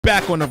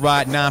Back on the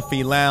ride, 9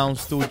 Feet Lounge,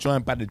 still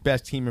joined by the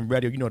best team in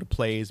radio. You know the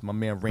plays. My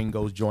man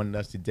Ringo's joining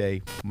us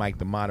today, Mike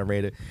the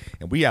moderator,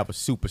 and we have a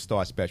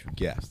superstar special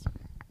guest.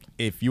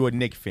 If you're a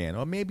Knicks fan,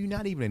 or maybe you're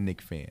not even a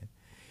Knicks fan,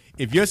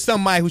 if you're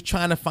somebody who's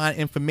trying to find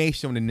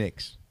information on the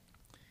Knicks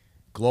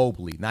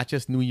globally, not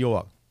just New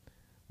York,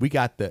 we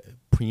got the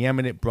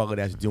preeminent brother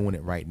that's doing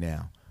it right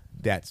now.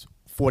 That's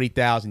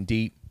 40,000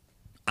 deep.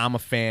 I'm a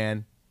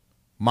fan.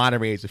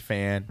 Moderator's a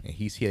fan, and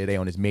he's here today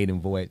on his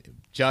maiden voyage.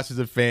 Just is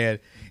a fan,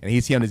 and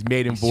he's here on his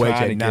maiden voyage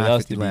at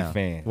 9 Feet Lounge.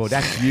 Fans. Well,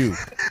 that's you.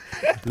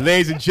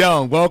 Ladies and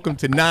gentlemen, welcome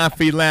to 9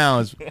 Feet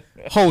Lounge,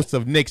 host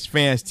of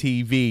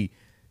KnicksFanTV,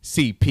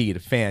 CP, the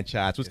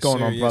franchise. What's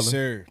going on, brother? Yes,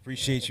 sir.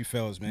 Appreciate you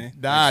fellas, man.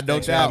 Nah, no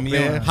doubt,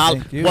 man.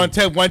 One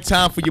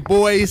time for your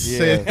boys.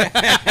 Yeah.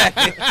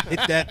 Hit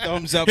that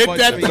thumbs up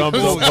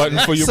button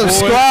for your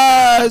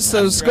boys.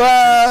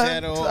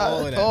 Subscribe.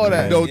 All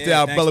that. No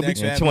doubt, brother.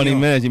 In 20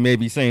 minutes, you may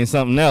be saying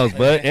something else,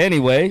 but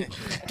anyway.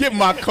 Get in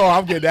my car.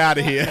 I'm getting out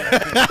of here.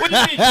 What do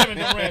you mean Kevin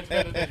Durant's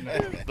better than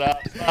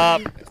that?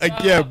 Stop.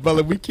 Again,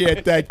 brother, we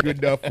can't thank you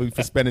enough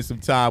for spending some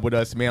time with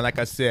us, man. Like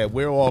I said,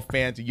 we're all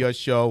fans of your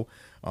show.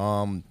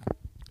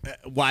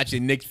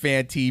 Watching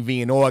KnicksFanTV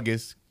in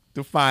August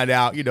to find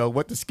out, you know,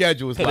 what the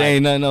schedule is like. There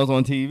ain't nothing else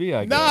on TV,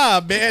 I guess. Nah,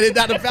 man, it's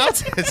not about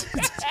this.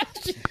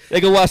 They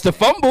can watch the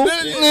fumble.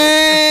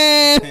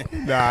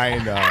 Nah, I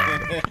ain't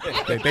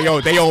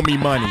know. They owe me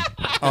money.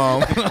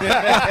 I'm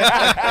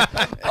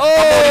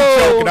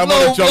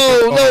only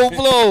joking. No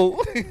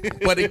flow.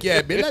 But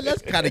again, man,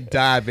 let's kind of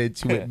dive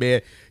into it,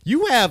 man.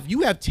 You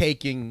have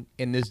taken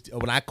in this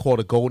what I call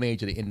the golden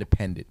age of the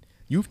independent.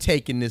 You've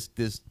taken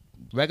this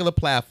regular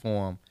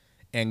platform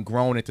and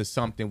grown into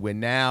something where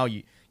now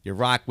you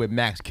rock with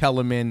Max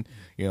Kellerman.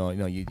 You're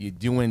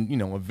doing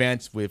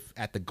events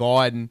at the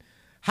Garden.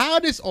 How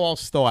did this all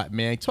start,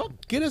 man?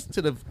 Get us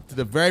to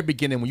the very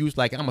beginning when you was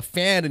like, I'm a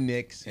fan of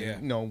Knicks.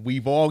 And,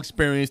 we've all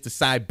experienced the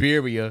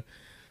Siberia,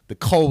 the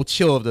cold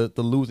chill of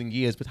the losing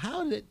years. But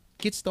how did it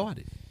get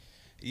started?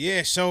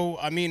 Yeah, so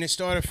I mean, it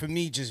started for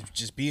me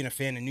just being a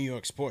fan of New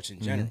York sports in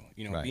general.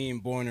 Right. Being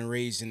born and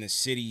raised in the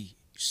city.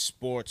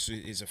 Sports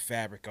is a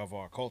fabric of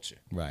our culture.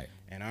 Right.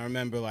 And I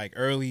remember like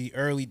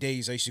early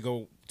days, I used to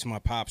go to my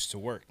pops to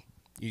work.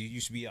 You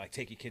used to be like,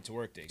 take your kid to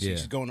work day. So you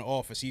used to go in the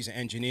office. He's an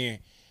engineer.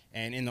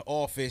 And in the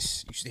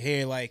office, you used to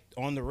hear like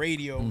on the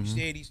radio, you used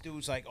to hear these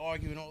dudes like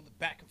arguing all the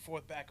back and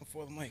forth.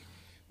 I'm like,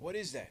 what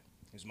is that?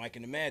 It was Mike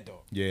and the Mad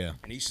Dog. Yeah.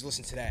 And he used to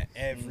listen to that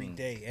every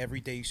day. Every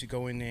day he used to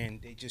go in there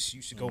and they just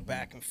used to go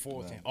back and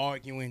forth and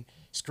arguing,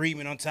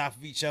 screaming on top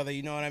of each other,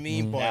 you know what I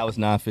mean? But that was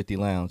 950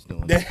 Lounge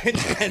doing that.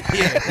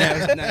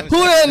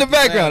 Who Who that in the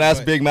background? That's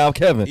Big Mouth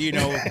Kevin.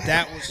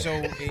 That was so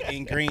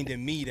ingrained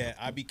in me that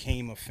I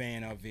became a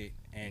fan of it.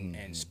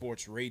 And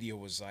sports radio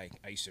was like,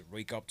 I used to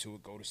wake up to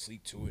it, go to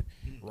sleep to it,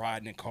 ride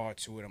in the car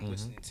to it. I'm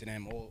listening to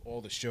them, all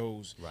the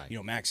shows.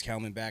 Right. Max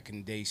Kellerman back in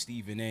the day,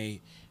 Stephen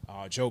A.,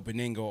 Joe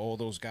Beningo, all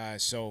those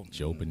guys. So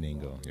Joe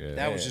Beningo, yeah.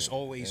 That was just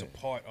always a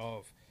part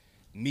of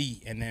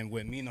me. And then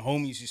when me and the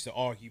homies used to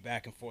argue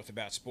back and forth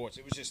about sports,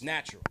 it was just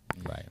natural.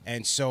 Right.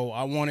 And so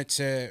I wanted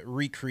to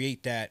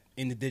recreate that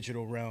in the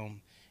digital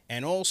realm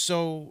and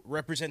also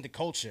represent the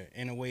culture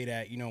in a way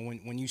that,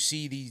 when you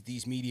see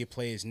these media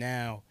players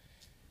now,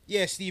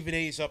 yeah, Stephen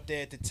A. is up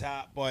there at the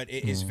top, but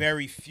it is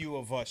very few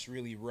of us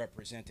really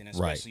representing,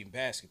 especially in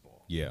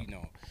basketball. Yeah.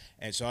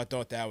 And so I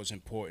thought that was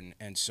important.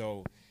 And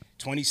so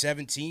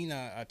 2017,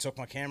 I took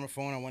my camera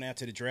phone, I went out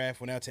to the draft,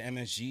 went out to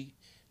MSG,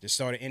 just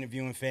started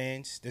interviewing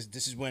fans.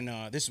 This is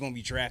when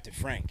we drafted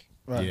Frank.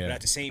 Right. Yeah. But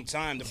at the same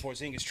time, the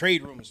Porzingis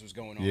trade rumors was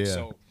going on. Yeah.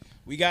 So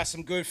we got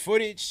some good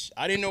footage.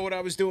 I didn't know what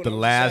I was doing. The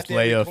last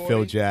layer of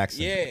Phil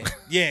Jackson.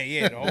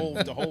 Yeah.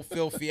 The whole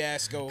Phil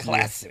fiasco.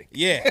 Classic.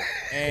 Yeah.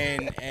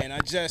 And I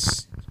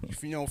just,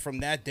 from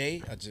that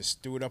day, I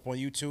just threw it up on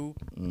YouTube,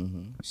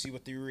 see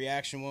what the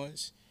reaction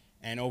was.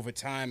 And over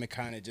time, it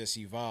kind of just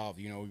evolved.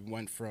 We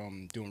went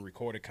from doing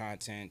recorded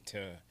content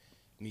to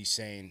me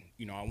saying,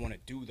 I want to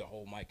do the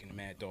whole Mike and the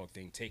Mad Dog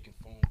thing, taking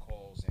phone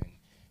calls and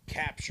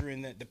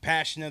capturing the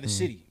passion of the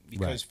city.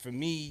 Because for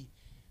me,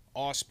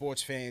 all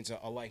sports fans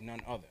are like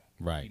none other.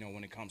 Right.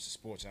 When it comes to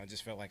sports. And I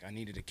just felt like I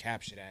needed to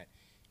capture that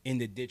in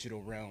the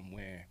digital realm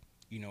where,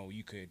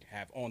 you could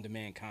have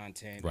on-demand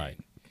content. Right.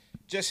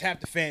 Just have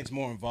the fans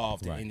more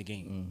involved in the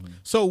game.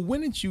 So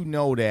when did you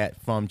know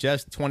that from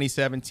just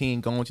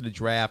 2017 going to the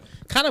draft,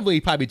 kind of really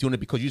probably doing it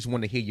because you just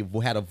wanted to hear you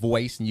had a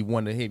voice and you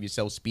wanted to hear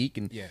yourself speak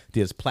and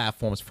there's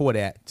platforms for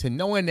that, to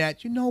knowing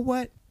that, you know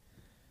what,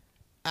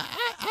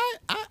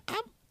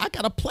 I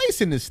got a place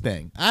in this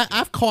thing.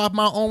 I've carved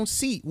my own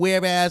seat,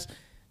 whereas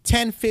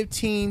 10,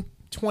 15,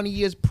 20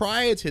 years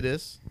prior to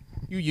this,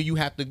 you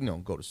have to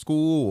go to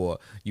school or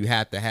you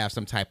have to have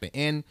some type of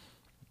in.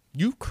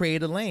 You've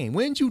created a lane.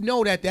 When did you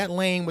know that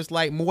lane was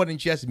like more than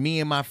just me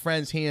and my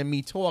friends hearing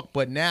me talk,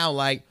 but now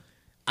like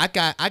I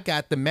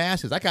got the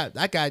masses. I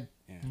got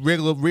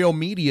real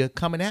media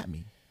coming at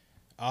me.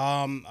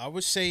 I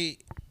would say,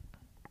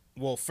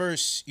 well,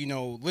 first,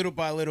 little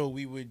by little,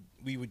 we would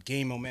we would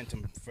gain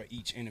momentum for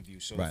each interview.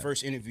 So the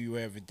first interview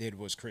we ever did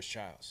was Chris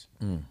Childs.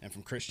 And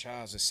from Chris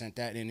Childs, I sent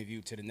that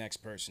interview to the next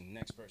person.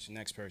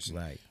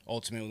 Right.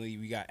 Ultimately,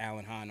 we got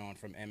Alan Hahn on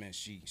from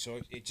MSG. So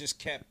it just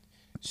kept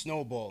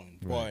snowballing.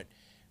 But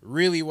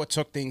really what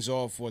took things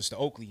off was the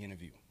Oakley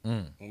interview.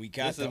 When we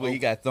got This is where he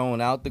got thrown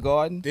out the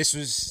garden? This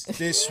was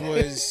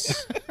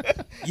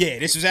yeah,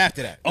 this was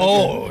after that.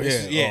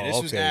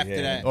 This was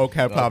after that.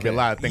 Okay, probably a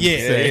lot of things to Yeah,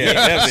 say. Yeah,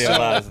 definitely a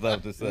lot of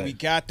stuff to say. We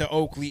got the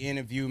Oakley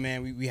interview,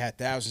 man. We had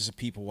thousands of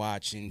people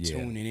watching,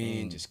 tuning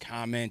in, just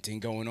commenting,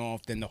 going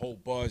off. Then the whole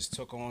buzz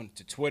took on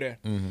to Twitter.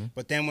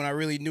 But then when I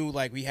really knew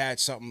like we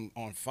had something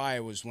on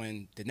fire was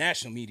when the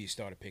national media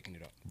started picking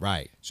it up.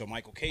 Right. So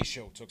Michael K.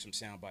 Show took some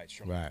sound bites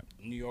from Right.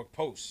 New York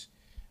Post.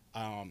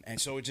 And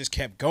so it just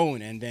kept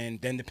going. And then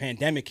the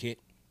pandemic hit.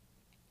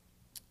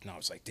 And I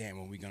was like, damn,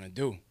 what are we going to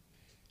do?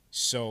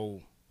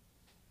 So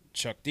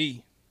Chuck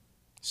D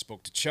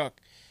spoke to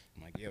Chuck.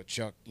 I'm like, yo,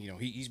 Chuck, you know,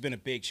 he's been a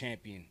big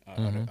champion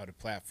of the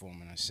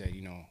platform. And I said,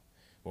 you know,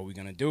 what we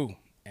going to do?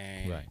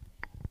 And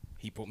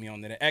he put me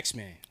on to the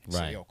X-Man. He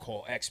said, yo,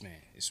 call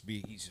X-Man.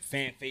 He's a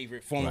fan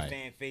favorite, former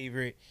fan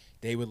favorite.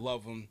 They would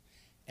love him.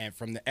 And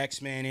from the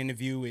X-Man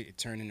interview, it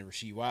turned into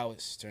Rasheed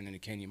Wallace, turned into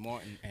Kenyon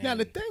Martin. And Now,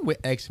 the thing with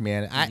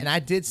X-Man, and I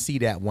did see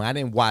that one. I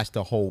didn't watch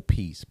the whole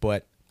piece,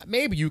 but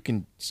maybe you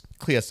can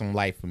clear some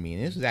light for me.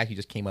 And this was actually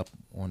just came up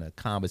on a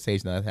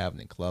conversation I was having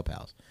in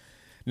Clubhouse.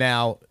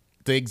 Now,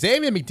 the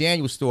Xavier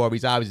McDaniel story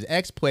is obviously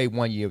X played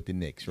 1 year with the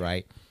Knicks,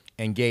 right?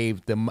 And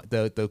gave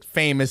the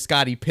famous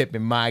Scottie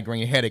Pippen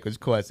migraine headache was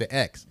caused to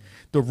X.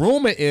 The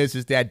rumor is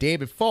that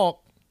David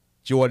Falk,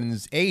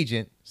 Jordan's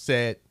agent,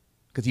 said,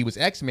 because he was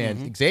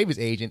X-Man, Xavier's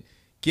agent,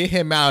 get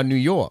him out of New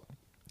York.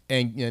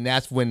 And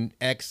that's when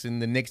X and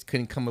the Knicks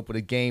couldn't come up with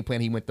a game plan.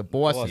 He went to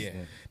Boston. Yeah.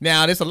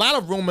 Now, there's a lot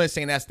of rumors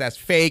saying that's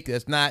fake.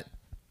 That's not.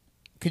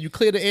 Could you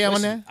clear the air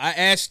on that? I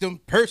asked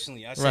him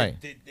personally. I said,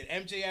 Right. did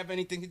MJ have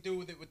anything to do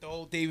with it, with the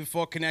whole David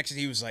Falk connection?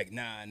 He was like,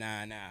 nah.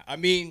 I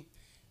mean,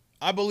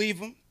 I believe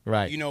him.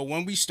 Right. You know,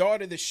 when we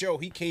started the show,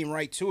 he came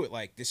right to it.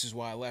 Like, this is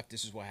why I left.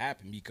 This is what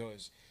happened,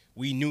 because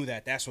we knew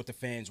that's what the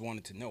fans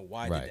wanted to know.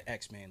 Why did the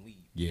X-Man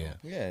leave? You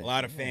know? A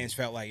lot of fans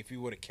felt like if we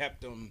would have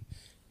kept him,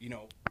 you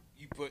know,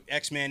 you put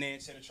X-Man there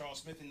instead of Charles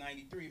Smith in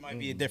 '93, it might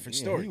be a different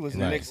story. He was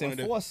the Knicks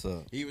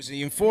enforcer. He was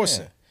the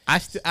enforcer. I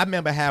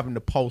remember having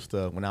the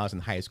poster when I was in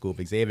high school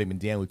of Xavier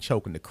McDaniel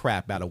choking the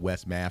crap out of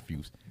Wes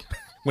Matthews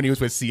when he was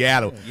with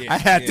Seattle. I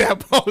had that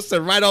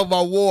poster right on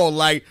my wall.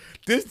 Like,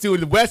 this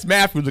dude, Wes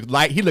Matthews,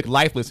 looked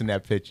lifeless in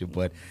that picture,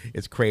 but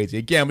it's crazy.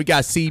 Again, we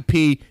got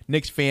CP,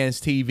 Knicks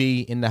Fans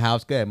TV in the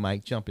house. Go ahead,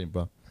 Mike. Jump in,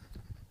 bro.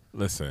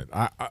 Listen,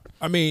 I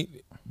mean,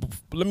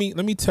 let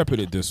me temper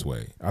it this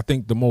way. I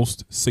think the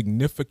most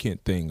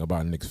significant thing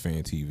about Knicks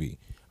Fan TV,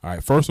 all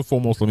right, first and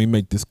foremost, let me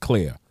make this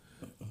clear.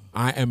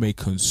 I am a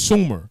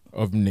consumer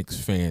of Knicks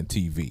Fan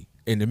TV,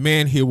 and the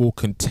man here will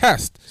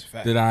contest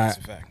that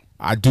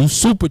I do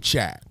super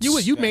chats.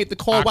 You made the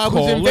call while I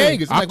was in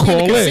Vegas. I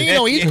call in.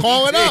 Casino, he's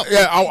calling up.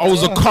 Yeah, I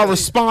was a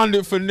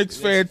correspondent for Knicks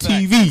Fan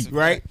TV,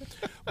 right?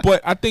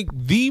 But I think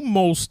the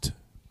most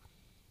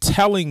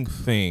telling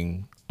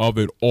thing of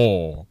it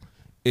all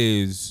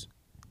is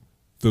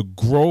the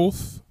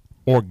growth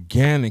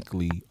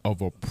organically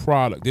of a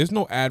product. There's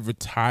no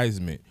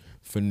advertisement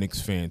for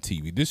Knicks Fan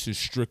TV. This is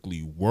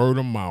strictly word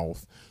of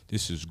mouth.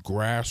 This is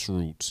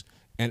grassroots.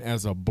 And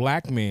as a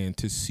black man,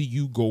 to see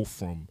you go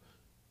from,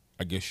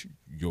 I guess,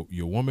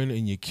 your woman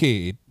and your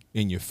kid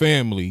and your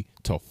family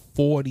to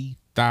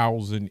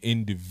 40,000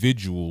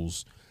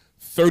 individuals,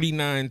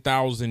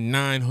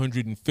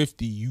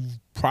 39,950 you've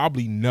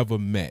probably never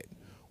met.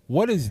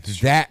 What is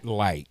that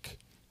like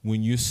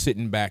when you're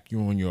sitting back,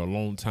 you're on your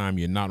alone time,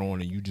 you're not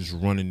on, and you just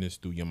running this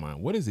through your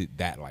mind? What is it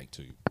that like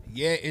to you?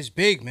 Yeah, it's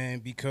big, man,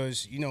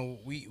 because, you know,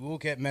 we'll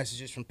get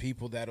messages from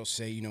people that'll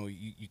say, you know,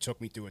 you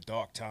took me through a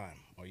dark time,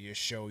 or your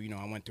show, you know,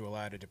 I went through a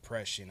lot of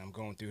depression, I'm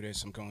going through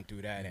this, I'm going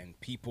through that, and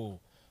people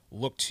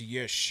look to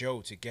your show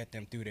to get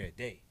them through their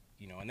day,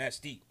 you know, and that's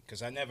deep,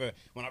 because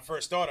when I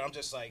first started, I'm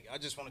just like, I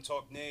just want to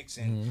talk Knicks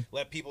and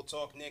let people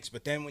talk Knicks,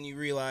 but then when you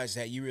realize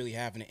that you really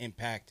having an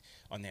impact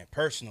on their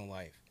personal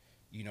life,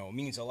 you know, it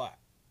means a lot.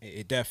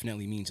 It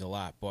definitely means a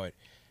lot, but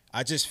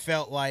I just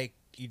felt like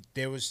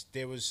there was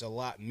a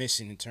lot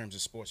missing in terms of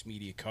sports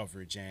media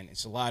coverage, and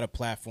it's a lot of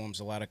platforms,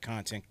 a lot of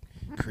content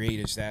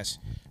creators that's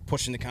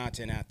pushing the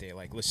content out there,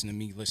 like listen to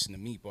me,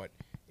 but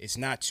it's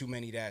not too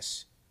many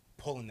that's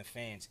pulling the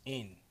fans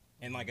in.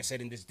 And like I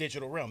said, in this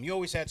digital realm, you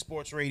always had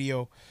sports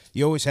radio,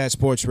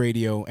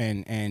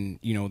 and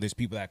you know, there's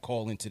people that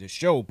call into the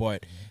show,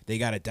 but they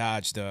got to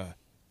dodge the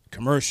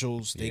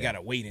commercials. They got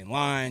to wait in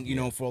line, you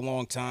know, for a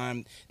long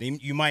time.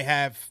 You might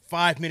have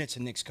 5 minutes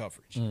of Knicks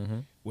coverage.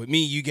 With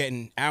me, you get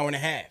an hour and a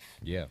half.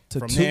 Yeah.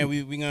 From there,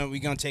 we're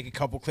gonna take a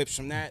couple clips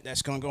from that.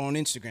 That's gonna go on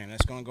Instagram.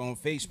 That's gonna go on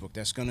Facebook.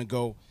 That's gonna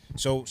go.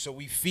 So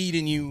we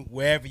feeding you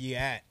wherever you're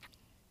at,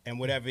 and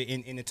whatever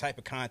in the type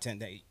of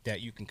content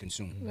that you can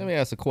consume. Let me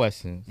ask a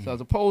question. So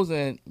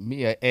supposing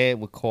me or Ed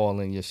would call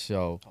in your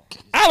show,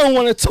 I don't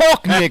want to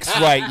talk Knicks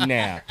right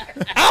now.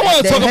 I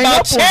want to talk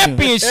about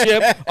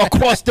championship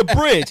across the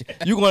bridge.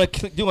 You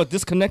gonna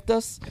disconnect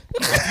us?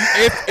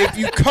 If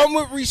you come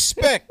with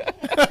respect,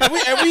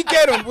 and we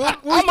get them,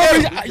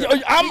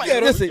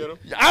 Listen,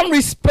 I'm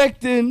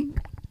respecting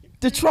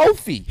the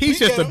trophy. He's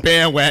just a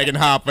bandwagon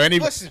hopper.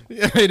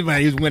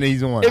 Anybody who's winning,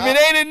 he's on. If it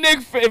ain't a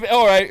Nick,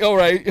 all right.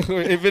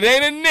 If it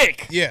ain't a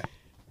Nick, yeah,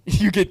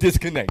 you get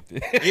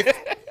disconnected.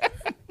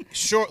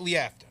 Shortly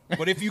after.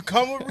 But if you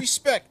come with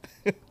respect,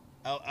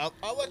 I'll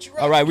let you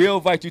ride. All right, we'll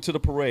invite you to the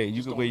parade.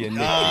 You can wear your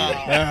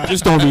Nick.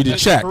 Just don't read the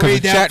chat, because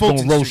the chat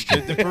gonna roast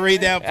you. The parade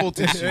down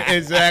Fulton Street.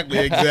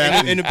 Exactly.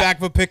 In the back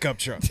of a pickup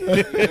truck.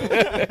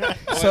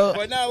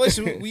 But now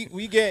listen,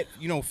 we get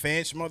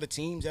fans from other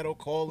teams that'll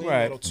call in,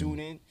 that'll tune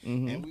in,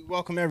 and we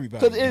welcome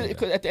everybody.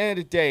 Because at the end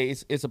of the day,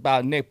 it's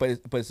about Nick, but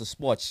it's a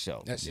sports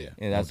show. That's it.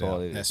 And that's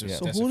all it is.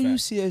 So who do you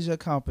see as your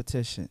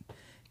competition?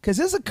 Because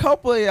there's a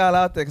couple of y'all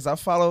out there. Because I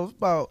follow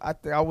about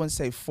I wouldn't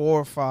say 4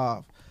 or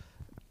 5.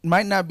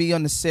 Might not be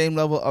on the same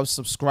level of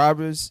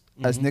subscribers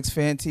as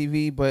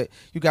KnicksFanTV, but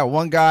you got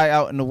one guy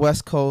out in the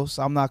West Coast.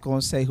 I'm not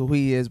going to say who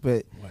he is,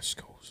 but West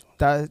Coast.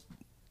 That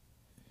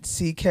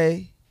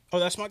CK. Oh,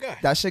 that's my guy.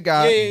 That's your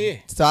guy. Yeah.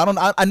 So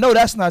I know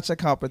that's not your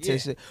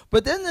competition. Yeah.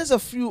 But then there's a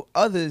few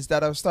others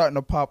that are starting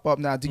to pop up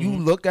now. Do you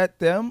look at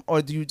them,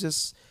 or do you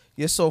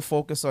you're so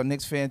focused on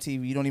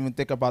KnicksFanTV, you don't even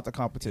think about the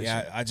competition?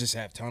 Yeah, I just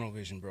have tunnel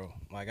vision, bro.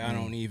 Like, I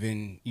don't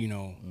even,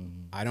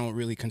 I don't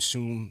really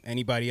consume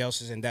anybody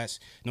else's, and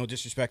that's no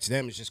disrespect to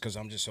them. It's just because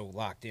I'm just so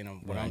locked in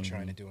on what I'm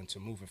trying to do and to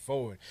moving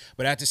forward.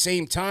 But at the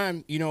same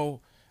time,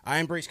 I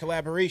embrace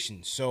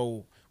collaboration.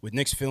 So with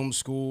Knicks Film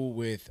School,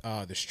 with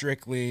the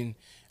Strickland,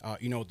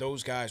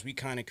 those guys, we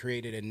kind of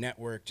created a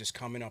network just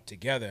coming up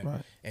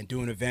together and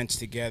doing events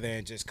together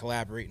and just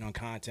collaborating on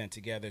content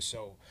together.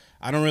 So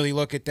I don't really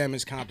look at them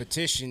as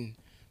competition,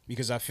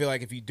 because I feel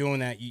like if you're doing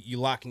that, you're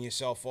locking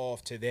yourself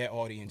off to their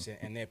audience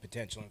and their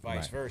potential and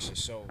vice versa.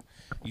 So,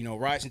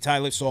 rising tide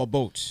lifts all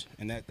boats,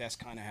 and that's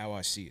kind of how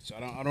I see it. So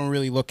I don't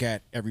really look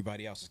at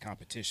everybody else's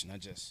competition.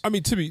 I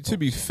mean, to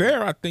be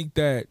fair, I think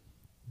that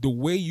the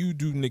way you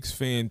do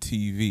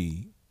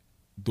KnicksFanTV,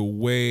 the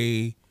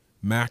way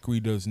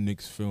Macri does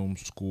Knicks Film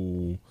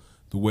School,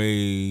 the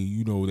way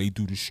they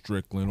do the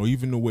Strickland, or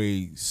even the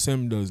way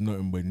Sim does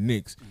Nothing But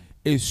Knicks,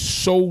 is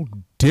so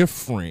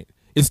different.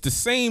 It's the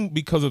same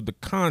because of the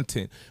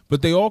content,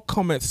 but they all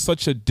come at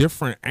such a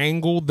different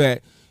angle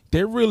that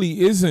there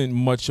really isn't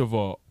much of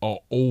a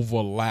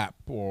overlap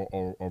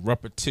or a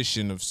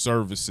repetition of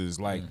services.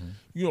 Like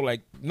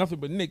like Nothing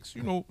But Knicks,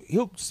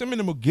 some of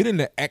them will get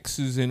into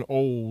X's and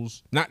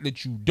O's. Not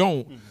that you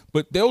don't,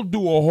 but they'll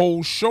do a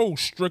whole show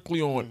strictly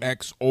on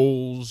X,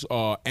 O's,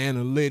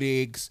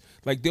 analytics.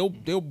 Like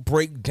they'll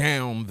break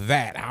down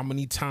that, how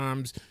many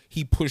times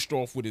he pushed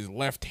off with his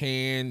left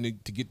hand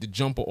to get the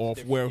jumper off.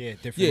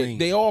 Different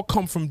they all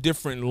come from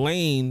different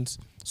lanes,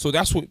 so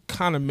that's what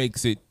kind of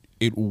makes it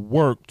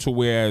work. To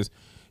whereas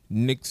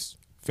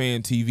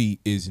KnicksFanTV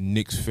is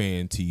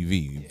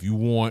KnicksFanTV. If you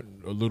want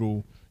a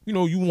little,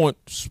 you want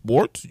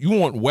sports, you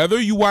want weather,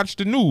 you watch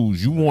the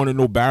news. You want to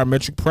know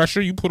barometric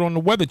pressure, you put on the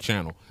Weather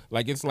Channel.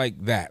 Like, it's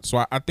like that.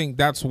 So I think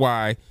that's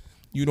why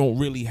you don't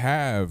really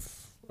have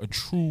a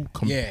true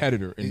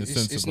competitor in the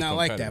sense of it's not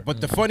like that.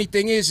 But the funny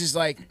thing is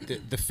like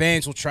the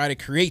fans will try to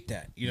create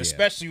that,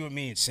 especially with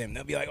me and Sim.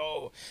 They'll be like,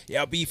 "Oh,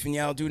 y'all beefing,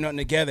 y'all do nothing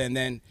together," and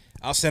then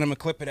I'll send him a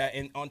clip of that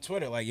on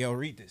Twitter, like, "Yo,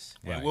 read this,"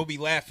 and we'll be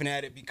laughing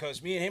at it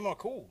because me and him are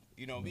cool.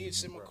 Me and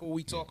Sim are cool.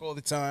 We talk all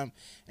the time,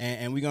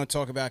 and we're gonna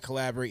talk about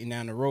collaborating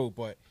down the road,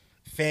 but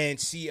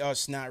fans see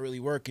us not really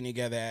working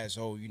together as,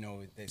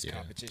 there's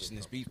competition,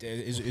 there's beef there.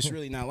 It's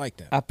really not like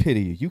that. I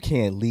pity you. You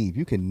can't leave.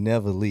 You can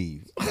never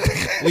leave.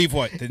 Leave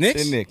what? The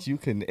Knicks? The Knicks. You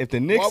can. If the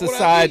Knicks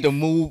decide to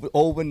move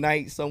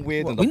overnight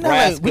somewhere to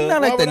Nebraska. We're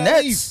not like the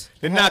Nets.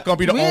 They're not going to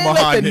be the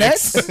Omaha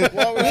Knicks.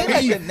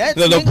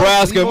 The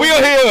Nebraska. We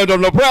are here, the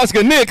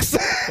Nebraska Knicks.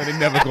 So they're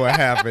never going to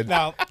happen.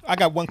 Now, I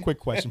got one quick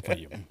question for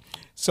you.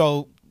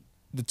 So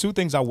the two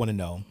things I want to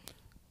know: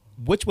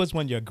 which was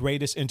one of your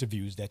greatest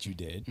interviews that you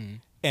did,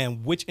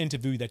 and which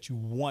interview that you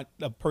want,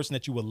 a person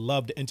that you would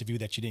love to interview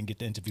that you didn't get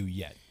to interview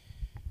yet?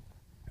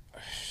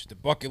 The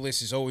bucket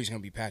list is always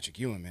going to be Patrick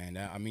Ewing, man.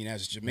 I mean,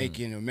 as a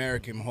Jamaican,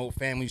 American, my whole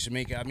family's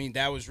Jamaican. I mean,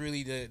 that was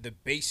really the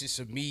basis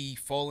of me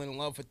falling in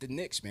love with the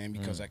Knicks, man,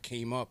 because I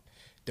came up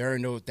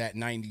during that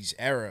 90s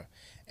era.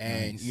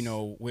 And,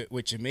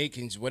 with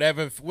Jamaicans,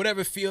 whatever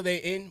field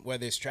they're in,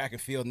 whether it's track and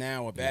field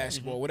now or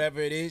basketball,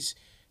 whatever it is,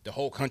 the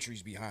whole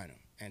country's behind them.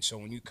 And so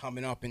when you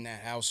coming up in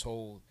that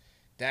household,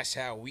 that's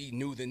how we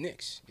knew the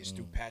Knicks. It's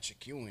through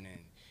Patrick Ewing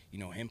and,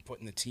 him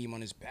putting the team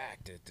on his back,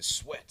 the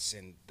sweats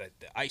and the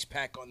ice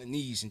pack on the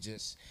knees and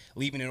just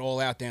leaving it all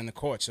out there in the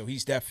court. So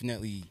he's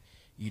definitely,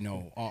 you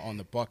know, on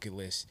the bucket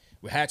list.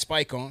 We had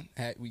Spike on.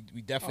 We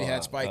definitely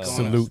had Spike on.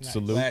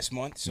 Salute. Last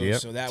month. So Yep.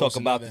 so that Talk was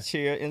about another. the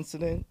chair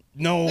incident.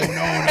 No.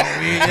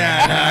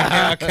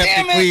 I kept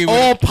it clean with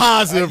All it.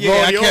 positive, bro.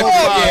 I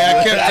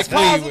kept it That's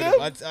clean with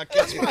positive. it. I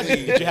kept it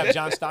clean. Did you have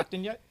John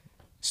Stockton yet?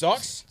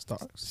 Stocks?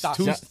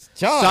 Stocks.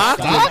 John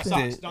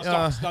Stockton?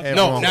 Stocks. Hey,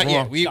 No, wrong, not wrong.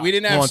 yet. We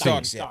didn't have Wrong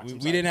stocks team. yet.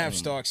 Stocks, We didn't have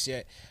stocks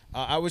yet.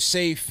 I would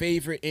say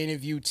favorite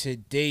interview to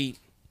date.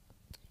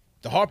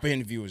 The Harper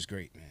interview was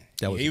great, man.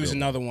 That was He a was good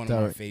another one of my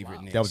Derek.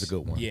 favorite Knicks. That was a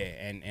good one. Yeah,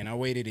 and I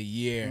waited a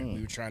year.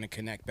 We were trying to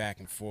connect back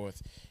and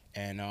forth,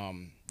 and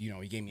you know,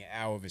 he gave me an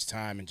hour of his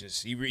time, and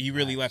just he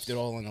really left it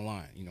all on the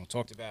line. You know,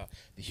 talked about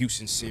the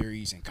Houston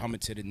series and coming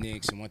to the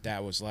Knicks and what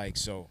that was like.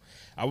 So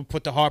I would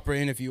put the Harper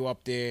interview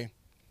up there.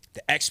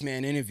 The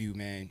X-Men interview,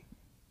 man,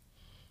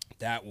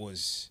 it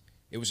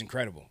was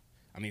incredible.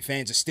 I mean,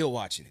 fans are still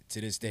watching it to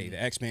this day.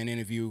 The X-Men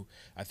interview,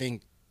 I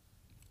think,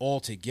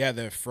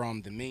 altogether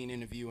from the main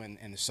interview and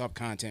the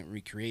sub-content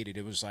recreated,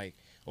 it was like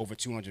over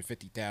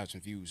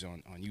 250,000 views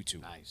on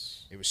YouTube.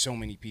 Nice. There was so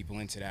many people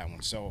into that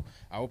one. So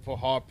I would put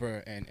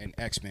Harper and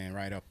X-Men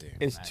right up there.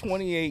 It's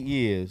 28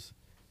 years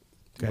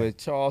with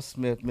Charles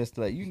Smith, Mr.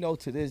 Lake. You know,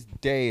 to this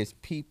day, is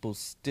people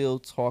still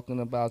talking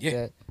about Yeah.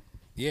 that?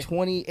 Yeah.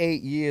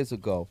 28 years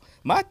ago.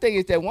 My thing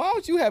is that why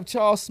don't you have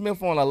Charles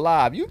Smith on a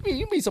live? You'd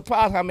be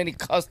surprised how many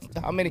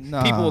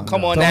people will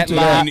come on don't that do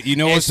live. that. You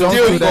know and what's so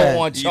still funny? go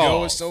on You know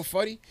Charles. what's so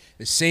funny?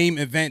 The same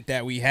event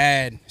that we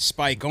had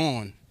Spike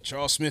on,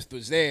 Charles Smith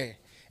was there.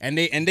 And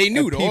they knew And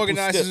the people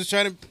organizers still- was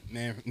trying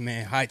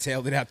to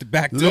hightailed it out the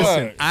back door.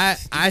 Listen, I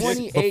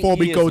 28 before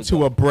we go years to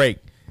ago. a break,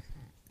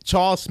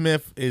 Charles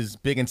Smith is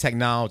big in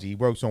technology. He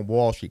works on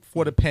Wall Street.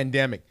 Before the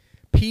pandemic,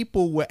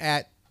 people were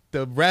at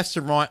the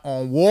restaurant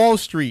on Wall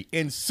Street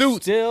in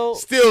suits,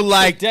 still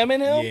like, Demon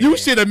Hill? you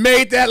should have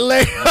made that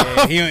later.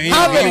 You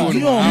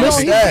don't miss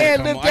he that.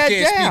 can't live I that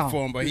can't down. speak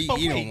for him, but he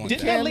don't want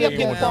Didn't that. that lay up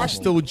in Barstool?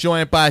 Still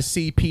joined by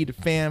CP,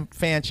 the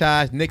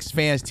franchise,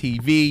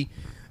 KnicksFanTV.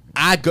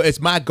 It's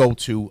my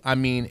go-to. I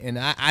mean, and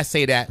I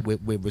say that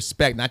with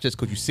respect, not just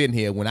because you're sitting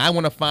here. When I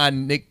want to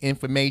find Nick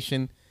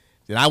information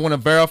that I want to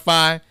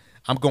verify,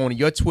 I'm going to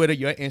your Twitter,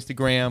 your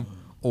Instagram,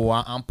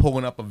 or I'm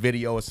pulling up a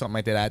video or something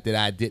like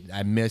that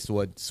I missed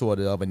or saw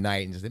the other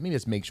night, and just let me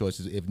just make sure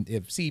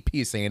if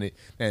CP is saying it,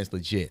 then it's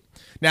legit.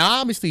 Now,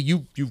 obviously,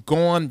 you've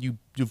gone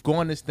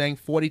this thing,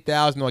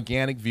 40,000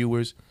 organic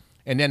viewers,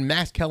 and then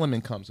Max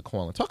Kellerman comes to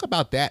calling. Talk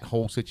about that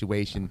whole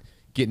situation,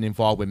 getting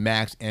involved with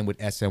Max and with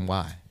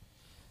SNY.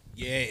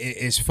 Yeah,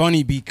 it's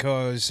funny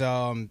because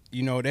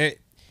you know that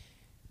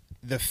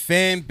the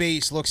fan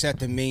base looks at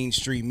the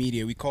mainstream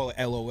media. We call it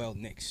LOL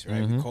Knicks,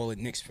 right? We call it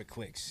Knicks for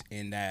clicks.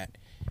 In that,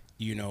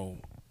 you know,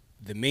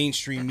 the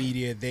mainstream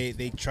media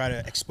they try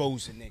to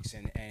expose the Knicks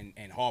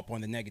and harp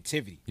on the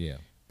negativity. Yeah.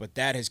 But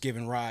that has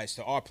given rise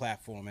to our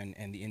platform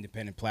and the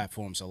independent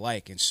platforms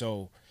alike. And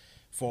so,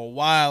 for a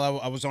while,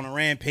 I was on a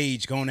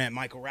rampage going at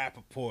Michael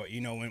Rappaport. You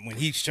know, when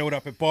he showed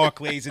up at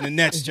Barclays in the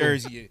Nets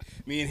jersey,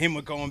 me and him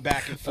were going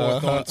back and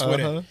forth on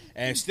Twitter,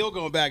 and still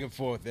going back and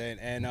forth.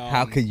 And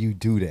How could you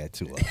do that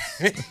to us?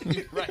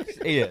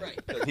 right? Yeah,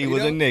 Right. he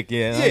was a Nick.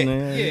 Yeah,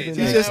 Yeah. He's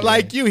just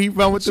like you. He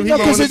run with the No,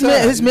 because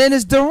his man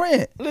is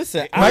Durant.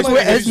 Listen, Mike, I'm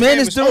his man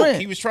is Oak. Durant.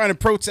 He was trying to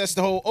protest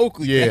the whole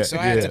Oakley Yeah, thing, so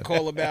I had to yeah.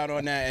 call him out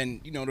on that.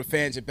 And you know, the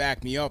fans had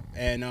backed me up.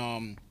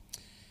 And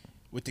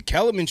with the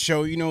Kellerman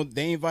show, you know,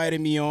 they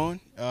invited me on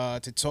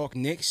to talk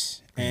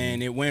Knicks,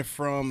 and it went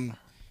from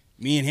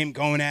me and him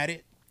going at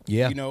it.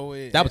 Yeah. You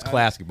know, That was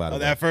classic, by the way.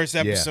 That first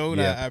Yeah, episode,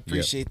 yeah, I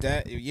appreciate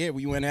that. Yeah,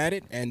 we went at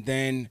it, and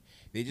then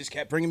they just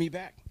kept bringing me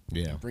back.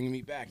 Yeah. Bringing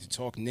me back to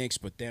talk Knicks,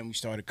 but then we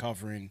started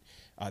covering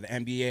the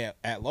NBA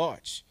at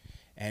large.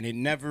 And it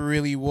never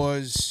really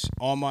was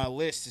on my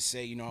list to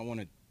say, you know, I want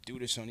to do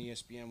this on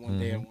ESPN one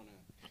day. I want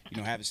to, you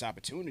know, have this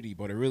opportunity.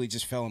 But it really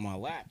just fell in my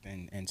lap.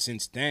 And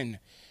since then,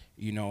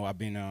 you know, I've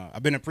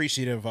been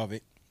appreciative of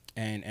it.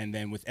 And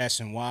then with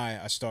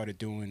SNY, I started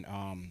doing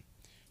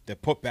the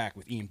putback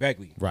with Ian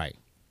Begley. Right.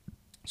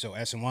 So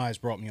SNY has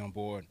brought me on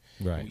board.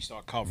 Right. And we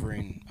start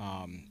covering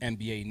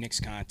NBA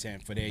Knicks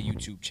content for their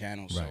YouTube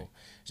channel. So Right.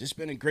 it's just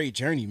been a great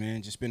journey,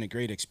 man. Just been a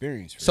great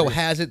experience. for So real.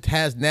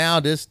 has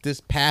now this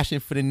passion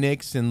for the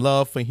Knicks and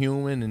love for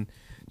human and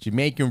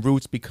Jamaican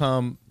roots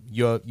become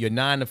your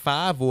 9 to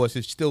 5, or is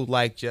it still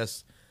like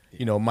just,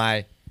 you know,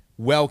 my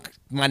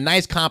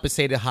nice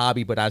compensated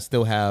hobby, but I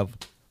still have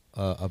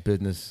a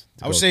business?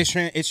 I would say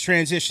it's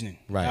transitioning.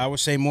 Right. I would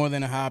say more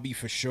than a hobby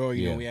for sure.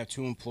 You Yeah. know, we have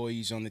 2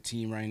 employees on the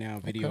team right now,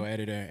 video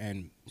editor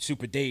and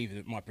Super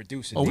Dave, my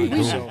producer. Oh,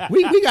 Dave. So-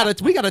 we gotta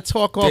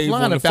talk Dave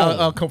on offline the about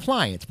phone.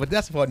 compliance, but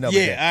that's for another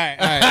day. yeah,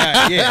 all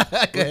right, yeah.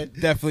 Go ahead.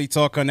 We'll definitely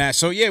talk on that.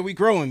 So yeah, we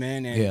growing,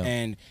 man, and Yeah.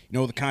 and you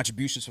know the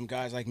contributions from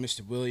guys like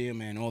Mr.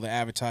 William and all the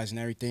advertising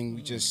and everything.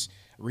 We just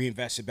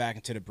reinvested back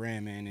into the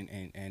brand,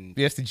 man, and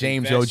Yes, the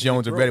James invest Earl in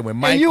Jones growth. already. When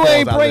Mike and you calls,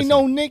 ain't I bring listen.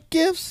 no Nick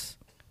gifts.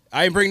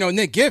 I didn't bring no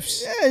Knicks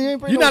gifts. Yeah, you ain't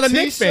bring You're no not a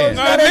Knicks fan. t-shirts,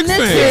 Not a Knicks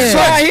fan.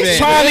 So he's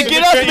trying to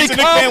get us to He's a Knicks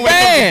become fan when it comes to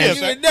fans.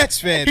 gifts. You're a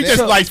Nets fan. He man.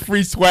 just likes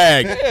free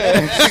swag.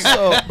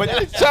 But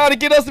He's trying to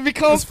get us to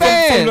become From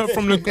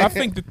fans. I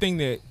think the thing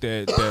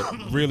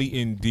that really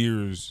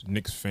endears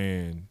Knicks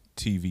Fan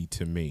TV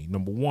to me,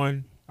 number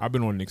one, I've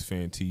been on Knicks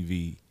Fan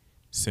TV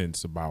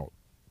since about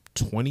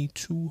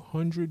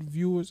 2,200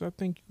 viewers, I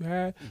think you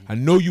had. I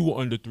know you were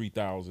under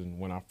 3,000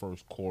 when I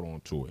first caught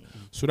on to it.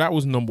 So that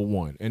was number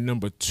one. And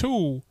number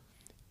two,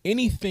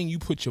 anything you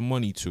put your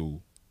money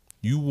to,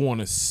 you want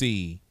to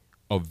see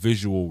a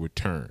visual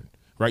return,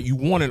 right? You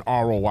want an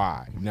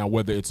ROI. Now,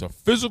 whether it's a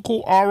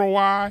physical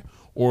ROI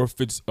or if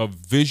it's a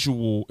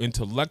visual,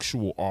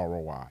 intellectual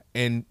ROI.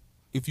 And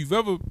if you've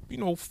ever,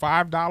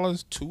 $5,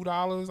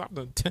 $2, I've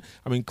done 10.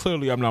 I mean,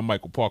 clearly I'm not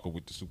Michael Parker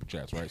with the super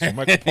chats, right? So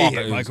Michael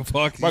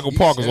Parker Michael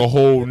Parker's a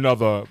whole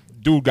nother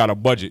dude. Got a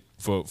budget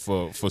for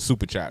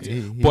super chats.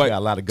 He But got a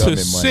lot of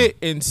government to money. sit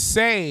and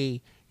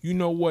say, you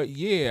know what?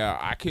 Yeah,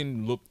 I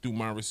can look through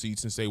my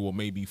receipts and say, well,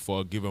 maybe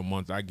for a given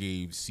month I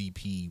gave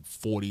CP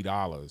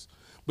 $40.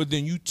 But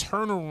then you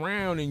turn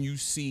around and you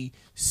see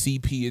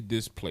CP at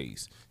this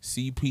place,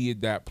 CP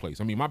at that place.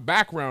 I mean, my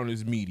background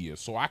is media,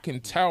 so I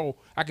can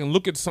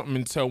look at something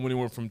and tell when it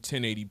went from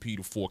 1080p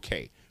to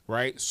 4K,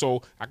 right?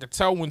 So I can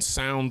tell when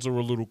sounds are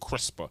a little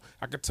crisper.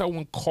 I can tell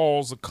when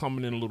calls are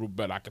coming in a little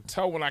better. I can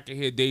tell when I can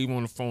hear Dave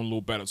on the phone a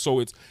little better. So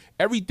it's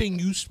everything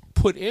you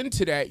put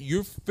into that,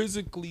 you're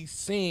physically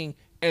seeing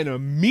an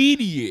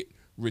immediate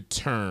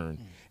return.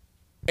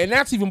 And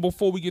that's even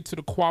before we get to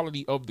the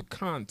quality of the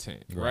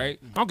content, right?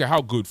 I don't care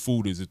how good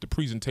food is. If the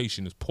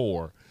presentation is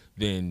poor,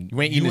 then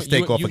You ain't eating a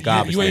steak off a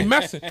garbage You ain't can.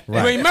 messing. You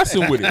ain't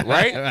messing with it,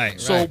 right?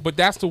 Right, So, right. but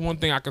that's the one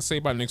thing I can say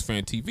about Knicks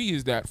Fan TV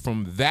is that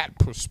from that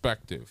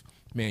perspective,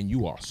 man,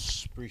 you are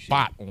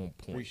spot on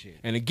point. Appreciate it.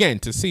 And again,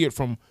 to see it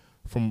from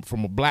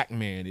a black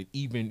man,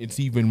 it's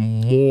even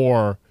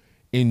more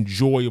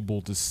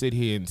enjoyable to sit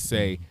here and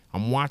say,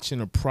 I'm watching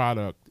a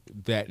product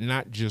that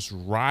not just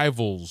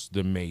rivals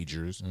the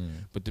majors,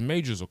 but the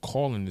majors are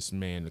calling this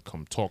man to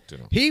come talk to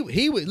them. He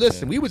would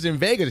listen. We was in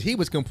Vegas. He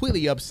was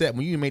completely upset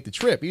when you made the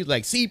trip. He was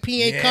like, "CP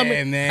ain't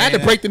coming." man. I had to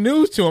break the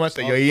news to him. I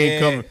said, "Yo, he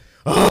ain't coming."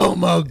 Oh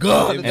my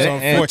God! It was And I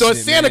thought unfortunate,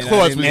 Santa man.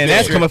 Claus was And there.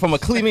 that's coming from a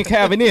Cleveland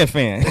Cavalier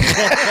fan.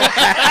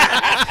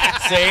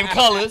 Same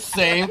colors,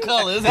 same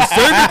colors.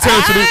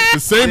 The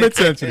same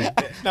intensity.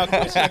 now,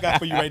 question I got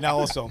for you right now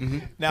also.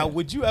 Now,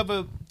 would you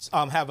ever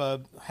have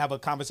a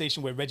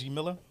conversation with Reggie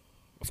Miller?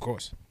 Of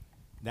course.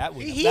 That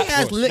would He that-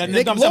 has that-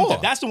 Nick that- that- Law.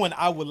 That's the one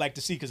I would like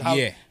to see because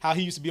how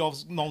he used to be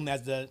always known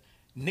as the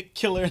Nick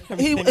Killer. And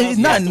He, everything he's else.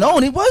 not That's the known.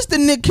 one- He was the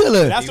Nick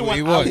Killer. That's the one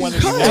He I was. want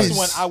to see. That's the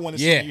one Because- I want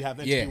to see you have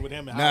an interview with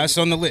him. And Nah, how it's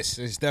on the list.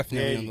 It's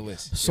definitely Yeah, on the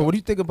list. So what do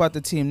you think about the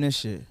team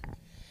this year?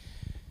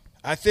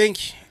 I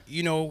think,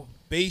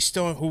 based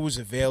on who was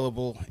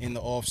available in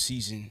the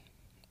offseason,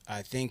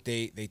 I think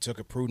they took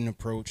a prudent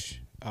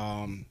approach.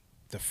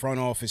 The front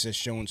office has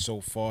shown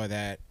so far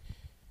that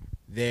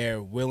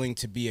they're willing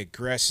to be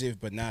aggressive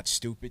but not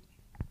stupid.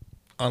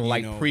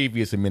 Unlike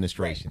previous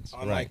administrations,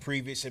 Unlike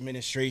previous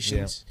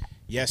administrations,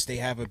 yes, they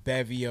have a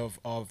bevy of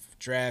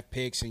draft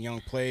picks and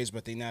young players,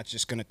 but they're not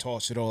just going to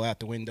toss it all out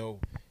the window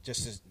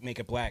just to make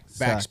a black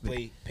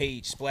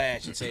page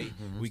splash and say,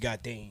 we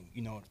got Dame.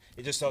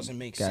 It just doesn't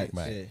make sense.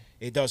 Right.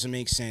 It doesn't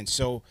make sense.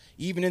 So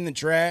even in the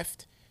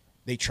draft,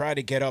 they try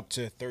to get up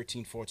to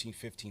 13, 14,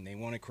 15. They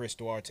wanted Chris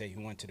Duarte,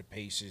 who went to the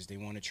Pacers. They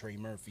wanted Trey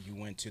Murphy, who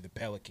went to the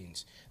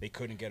Pelicans. They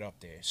couldn't get up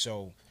there.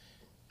 So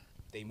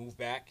they moved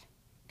back,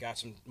 got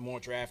some more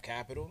draft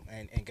capital,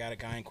 and got a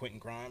guy in Quentin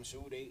Grimes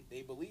who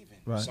they believe in.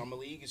 Right. Summer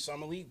League is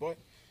Summer League, but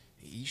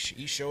he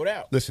showed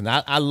out. Listen,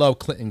 I love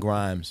Clinton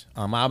Grimes.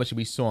 Obviously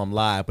we saw him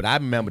live, but I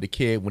remember the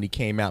kid when he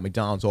came out,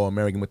 McDonald's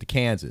All-American, went to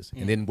Kansas,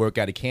 and didn't work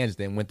out at Kansas,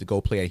 then went to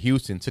go play at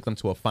Houston, took them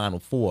to a Final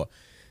Four.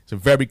 It's a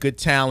very good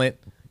talent.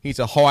 He's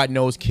a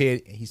hard-nosed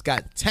kid. He's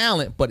got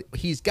talent, but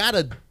he's got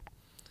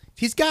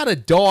a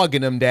dog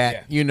in him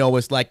that,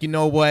 it's like, you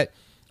know what?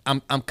 I'm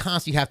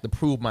constantly have to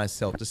prove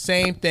myself. The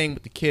same thing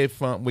with the kid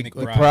from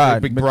McBride.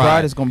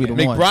 McBride is gonna be the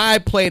one.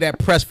 McBride played at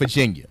Press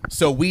Virginia,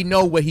 so we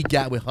know what he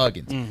got with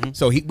Huggins.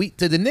 So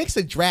the Knicks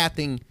are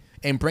drafting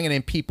and bringing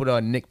in people that are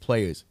Knicks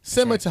players,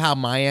 similar to how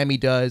Miami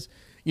does,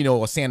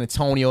 or San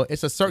Antonio.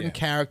 It's a certain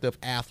character of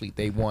athlete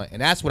they want,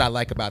 and that's what I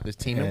like about this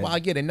team. And while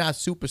they're not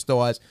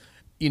superstars,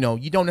 you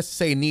don't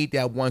necessarily need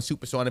that one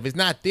superstar. And if it's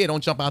not there,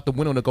 don't jump out the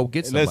window to go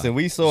get somebody. Listen,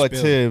 we saw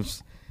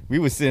Tibbs. We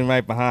were sitting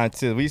right behind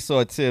Tibbs. We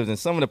saw Tibbs, and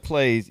some of the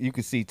plays, you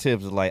could see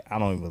Tibbs was like, I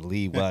don't even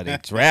believe why they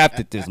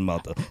drafted this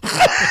mother.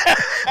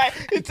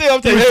 He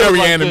was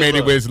very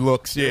animated with his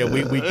looks. Yeah,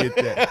 we get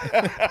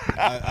that.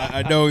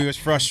 I know he was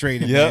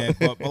frustrated, man.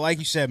 But like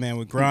you said, man,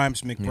 with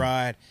Grimes,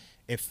 McBride,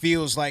 it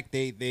feels like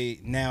they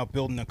now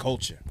building a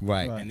culture.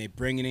 Right. And they're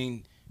bringing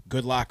in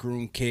good locker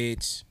room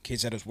kids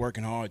that is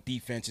working hard.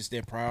 Defense is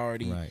their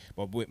priority. Right.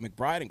 But with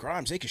McBride and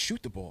Grimes, they can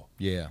shoot the ball.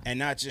 Yeah. And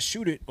not just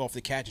shoot it off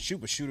the catch and shoot,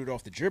 but shoot it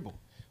off the dribble,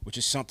 which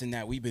is something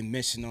that we've been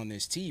missing on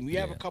this team. We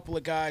have a couple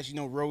of guys,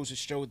 Rose has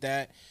showed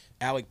that.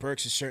 Alec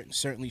Burks has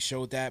certainly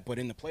showed that. But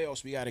in the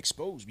playoffs, we got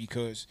exposed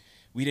because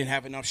we didn't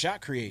have enough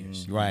shot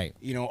creators. Right.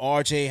 You know,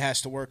 RJ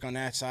has to work on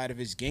that side of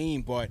his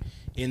game, but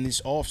in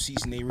this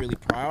offseason, they really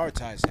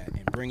prioritize that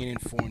and bringing in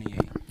Fournier,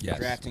 Yes.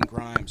 drafting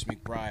Grimes,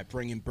 McBride,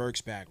 bringing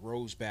Burks back,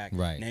 Rose back.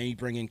 Right. Now you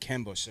bring in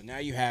Kemba. So now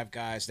you have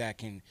guys that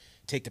can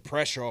take the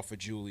pressure off of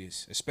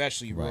Julius,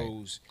 especially Right.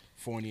 Rose,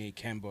 Fournier,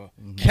 Kemba.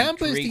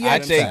 Kemba is Create the I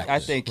X think factor. I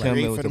think Create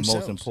Kellerman for was the most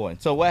themselves.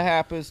 important. So what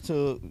happens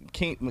to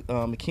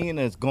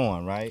McKenna is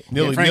gone, right?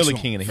 Nearly Frank's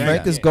gone. Keenan.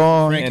 Frank is Yeah.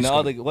 gone. Frank And is the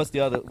gone. other, what's the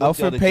other? What's the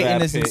Alfred other Payton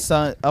draft is his pick?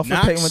 son. Alfred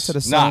Knox. Payton went to the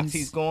Knox, Suns.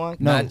 he's gone.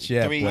 No. Not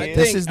yet, 3 but- years.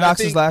 This is I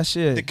Knox's think last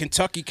year. The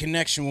Kentucky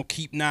connection will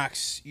keep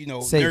Knox,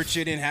 Safe.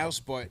 nurtured in house,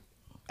 but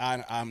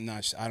I'm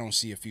not. I don't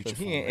see a future So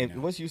for he him ain't. right If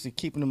now. what's used to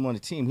keeping him on the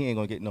team? He ain't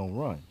gonna get no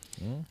run.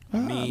 I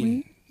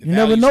mean, the You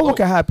never value's know low. what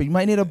can happen. You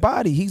might need a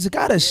body. He's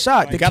got a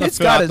shot. You The got to kid's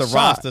fill got out a the shot.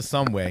 roster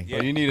some way.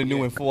 But you need a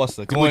new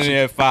enforcer. Go in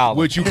there and foul him.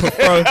 Would you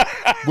prefer?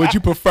 Would you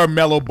prefer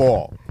Melo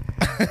Ball?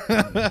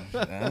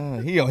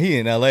 He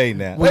in L.A.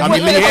 now. I mean, Let me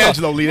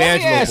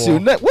LeAngelo ask you,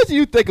 Ball. what do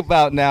you think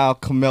about now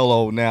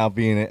Carmelo now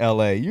being in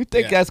L.A.? You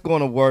think Yeah. that's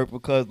going to work?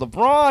 Because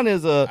LeBron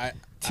is I-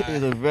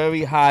 is a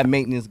very high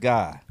maintenance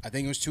guy. I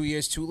think it was 2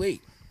 years too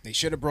late. They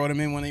should have brought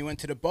him in when they went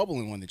to the bubble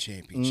and won the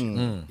championship.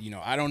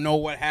 Mm. I don't know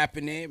what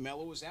happened there.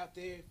 Melo was out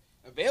there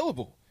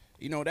available.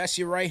 That's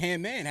your right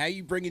hand man. How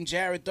you bring in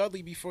Jared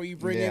Dudley before you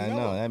bring Yeah, in I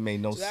Melo? know. That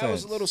made no So sense. that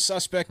was a little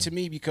suspect to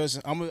me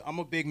because I'm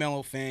a big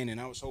Melo fan and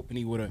I was hoping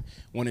he would have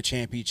won a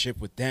championship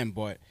with them.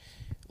 But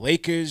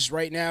Lakers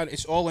right now,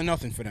 it's all or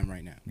nothing for them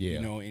right now. Yeah.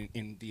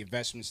 In the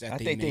investments that I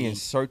they think made. they're in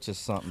search of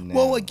something now.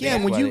 Well,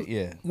 again, That's when why you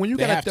they- when you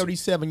They got a have to.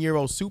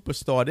 37-year-old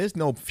superstar, there's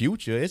no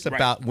future. It's Right.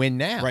 about win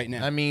now. Right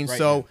now. I mean, Right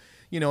so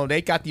now.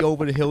 they got the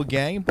over the hill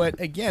game, but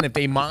again, if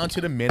they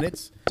monitor the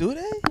minutes, Do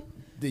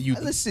they? you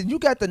Listen, you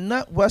got the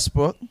nut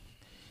Westbrook.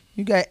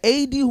 You got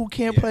AD who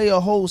can't play a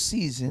whole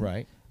season.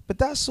 right. But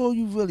that's all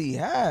you really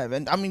have.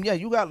 And I mean, yeah,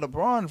 you got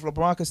LeBron. If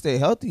LeBron can stay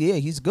healthy, yeah,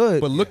 he's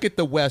good. But look at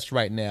the West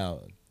right now.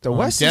 The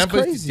West is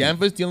Denver's, crazy.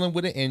 Denver's dealing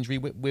with an injury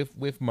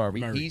with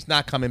Murray. He's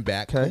not coming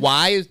back. Okay.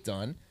 Kawhi is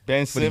done.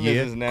 Ben for the Simmons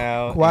year. is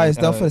now. Kawhi is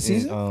done for the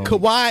season?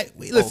 Kawhi,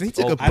 listen, he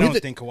took oh, a I don't he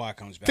think Kawhi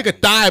comes back. took a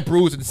thigh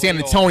bruise in San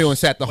Antonio and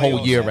sat the whole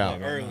Playoffs year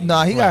happened out. early.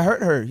 Nah, he got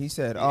hurt. He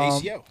said.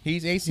 ACL.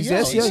 He's ACL. He's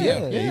ACL,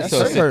 yeah. Yeah. That's So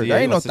hurt. There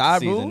ain't no it's the thigh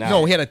season bruise. now.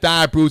 No, he had a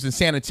thigh bruise in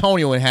San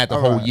Antonio and had the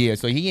All whole right. year,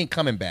 so he ain't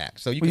coming back.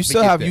 So you But can you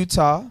still forget have that.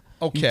 Utah.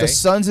 Okay. The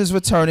Suns is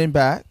returning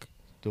back.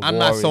 The I'm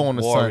not sold on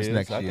the Suns Warriors.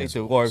 next I year. think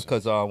the Warriors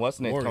because what's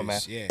next come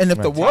Warriors, out? yeah. And if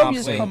the Right.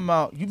 Warriors Thompson. come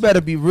out, you better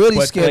be really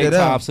But scared Klay of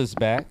them. Thompson's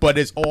back. But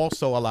it's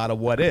also a lot of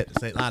what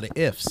ifs, a lot of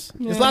ifs.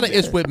 There's a lot of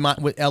ifs with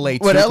LA too.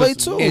 With LA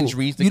 'cause too.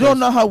 Injuries. You don't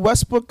know how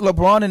Westbrook,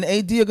 LeBron, and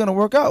AD are gonna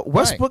work out.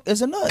 Westbrook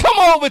is a nut.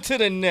 Come over to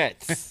the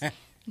Nets.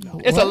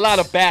 It's a lot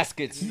of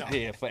baskets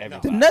there for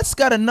everybody. The Nets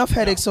got enough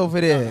headaches over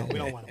there. We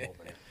don't want him over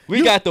there.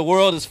 We got the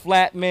world is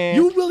flat, man.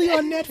 You really are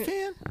a Net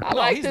fan? I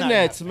like he's the not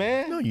Nets, a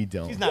man. No, you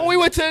don't. He's not. When we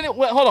went to the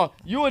hold on,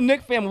 you a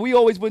Knicks fan. We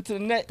always went to the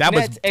Nets That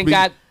was and be-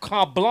 got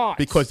carte blanche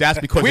Because that's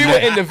because we the were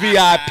Net- in the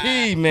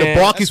VIP, man.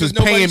 the Barkeys That's was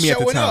 'cause paying nobody's me at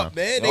the showing time. up,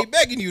 man. They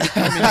begging you to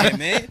come in there,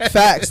 man.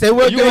 Facts. They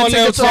were You giving gonna let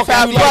tickets them off talk to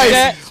half you like price.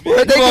 that? Were they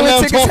You gonna giving let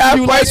them tickets talk to half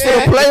you price like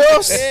for the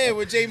playoffs? Yeah,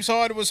 when James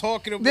Harden was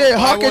hawking them. Yeah, buy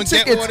hawking one,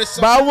 get one or tickets.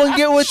 something. Buy one,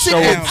 get one Show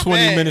ticket. up Damn, 20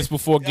 man. minutes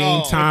before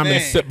game Oh, time and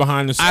man. sit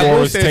behind the I will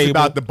scorer's say this table.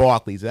 about the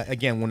Barclays.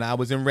 Again, when I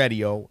was in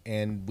radio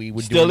and we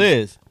would Still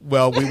is.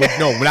 Well, we would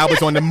no. When I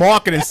was on the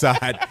marketing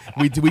side,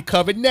 we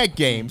covered net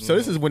games. So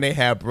this is when they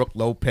had Brooke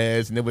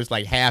Lopez and it was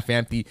like half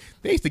empty.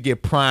 They used to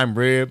get prime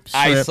rib,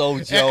 shrimp.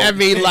 ISO Joe. I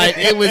mean, like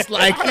it was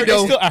like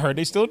I heard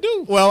they still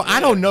do. Well, I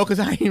don't know because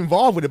I ain't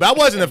involved with it. But I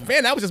wasn't a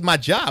fan. That was just my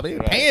job. They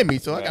were paying me,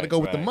 so I got to go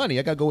with the money.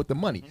 I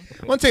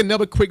want to take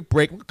another quick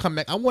break. We'll come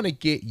back. I want to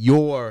get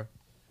your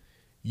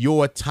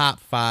top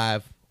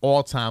 5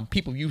 all-time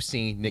people you've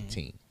seen Nick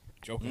team.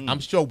 Joking. I'm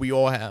sure we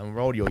all have in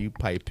rodeo. You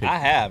probably picked. I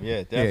have,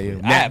 yeah, definitely.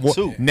 I Nat, have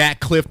two. Nat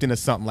Clifton or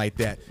something like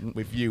that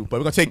with you. But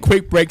we're going to take a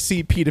quick break.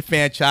 CP, the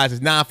franchise's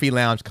Non-Fee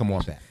Lounge. Come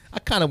on back. I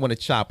kind of want to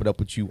chop it up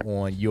with you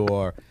on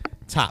your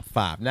top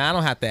 5. Now, I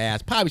don't have to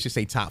ask. Probably should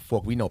say top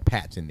 4. We know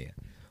Pat's in there.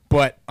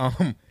 But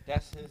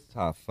That's his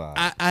top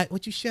 5.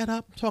 would you shut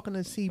up? I'm talking to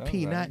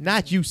CP, All right.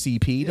 not you,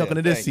 CP. Talking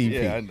to this thank you.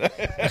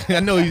 CP. Yeah, I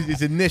know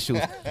his initials.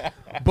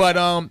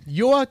 But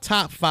your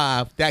top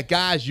 5, that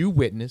guys you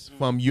witnessed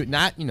from you,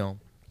 not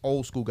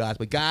old school guys,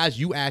 but guys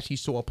you actually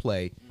saw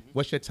play.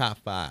 What's your top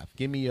 5?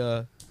 Give me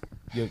your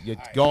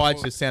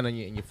guards, your center, and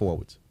your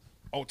forwards.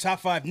 Oh, top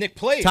 5 Nick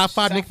players. Top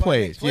 5 Nick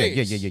players.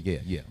 players.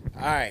 Yeah.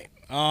 All right.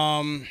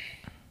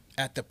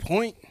 At the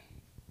point,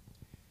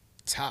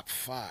 top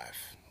 5.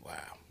 Wow.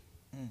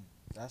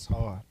 That's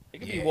hard. It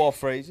could be Walt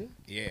Frazier.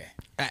 Yeah.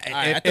 All All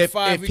right, at the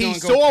 5, if we're he gonna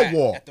go saw Pat.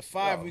 Wall, At the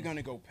 5, we're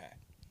gonna go Pat.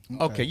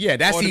 okay, yeah,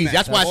 that's easy. Automatic.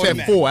 That's why I said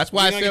Automatic. 4. That's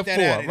why I We're gonna said get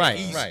that out 4. of Right,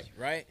 there. right.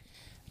 Right.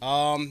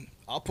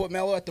 I'll put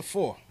Melo at the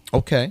 4.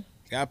 Okay.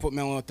 Gotta put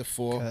Melo at the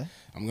 4. Okay.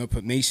 I'm gonna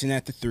put Mason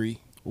at the 3.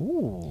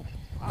 Ooh.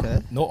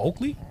 Okay. No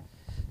Oakley.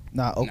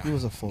 Nah, Oakley Nah,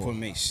 was a Put 4.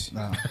 Mace.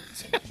 Nah.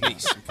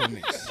 Mace. Put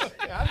Mace.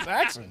 That's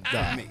excellent.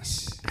 Put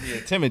Mace. The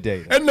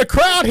Intimidator. And the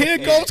crowd here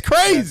goes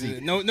crazy.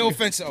 No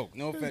offense to Oak.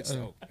 No offense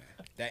to Oak.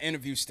 That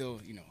interview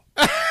still,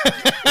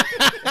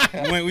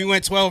 We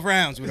went 12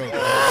 rounds with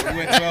Oakland. We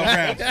went 12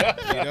 rounds.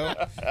 You know.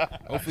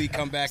 Hopefully, he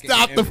come back.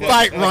 Stop and the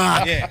fight,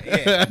 Ron.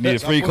 Yeah. Need a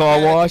So free I'll put car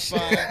Pat at wash? the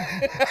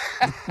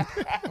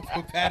 5. I'll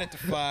put Pat at the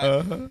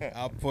 5.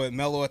 I'll put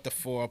Melo at the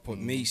 4. I'll put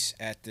Mace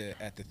at the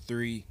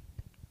 3.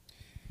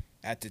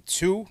 At the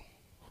 2.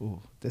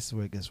 Ooh, this is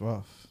where it gets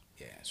rough.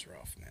 Yeah, it's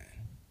rough, man.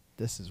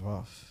 This is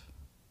rough.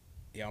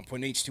 Yeah, I'm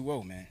putting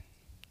H2O, man.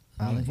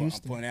 Allen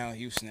Houston. I'm putting Allen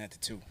Houston at the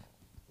 2.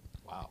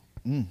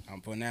 Mm. I'm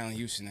putting Allen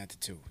Houston at the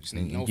 2.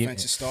 And No get-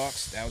 offense to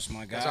Starks. That was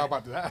my guy. That's all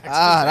about that.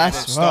 That's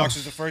Starks rough.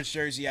 was the first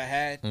jersey I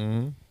had.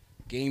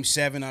 Game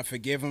 7, I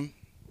forgive him.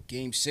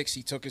 Game 6,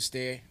 he took us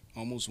there.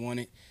 Almost won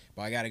it.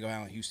 But I got to go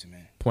Allen Houston,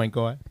 man. Point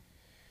guard.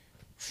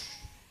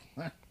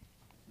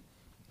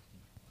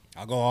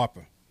 I'll go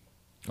Harper.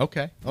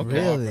 Okay.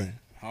 Really?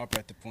 Harper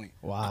at the point.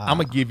 Wow. I'm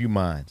gonna give you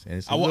mine. And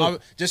it's a little-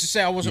 Just to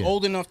say, I wasn't Yeah.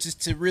 old enough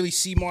to really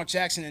see Mark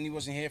Jackson, and he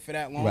wasn't here for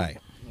that long. right.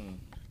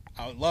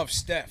 I would love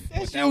Steph.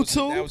 That's but that was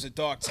YouTube. that was a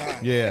dark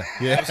time. Yeah.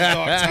 That was a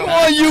dark time. Come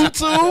on,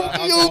 YouTube.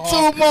 I'll go YouTube,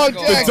 Harper. Mark I'll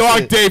go The Jackson.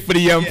 dark day for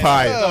the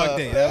Empire. Dark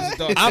day. That was a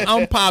dark day.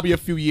 I'm probably a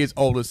few years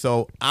older,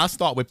 so I'll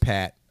start with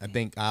Pat. I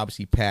think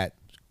obviously Pat,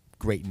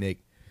 great Nick.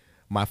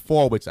 My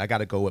forwards, I got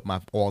to go with my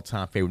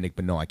all-time favorite Nick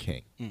Bernard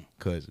King,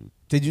 because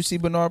Did you see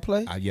Bernard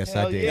play? yes,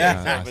 Hell I did.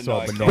 yeah. I saw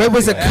Bernard Bernard. Wait,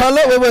 was it play.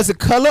 color? Wait, was it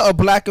color or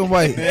black and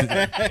white?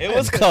 It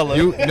was color.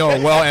 No,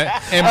 well,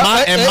 in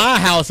my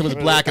house it was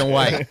black and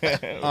white.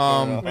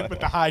 With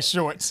the high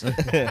shorts.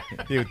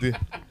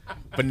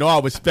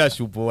 Bernard was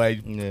special, boy.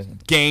 Yeah.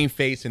 Game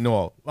face and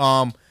all.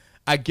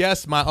 I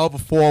guess my other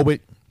forward,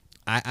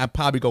 I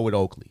probably go with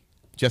Oakley,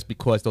 just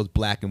because those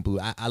black and blue.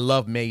 I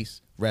love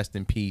Mace, rest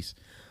in peace.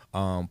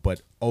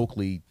 But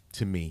Oakley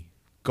to me,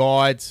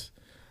 guards,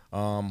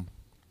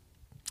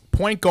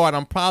 point guard.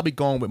 I'm probably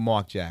going with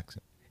Mark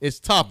Jackson. It's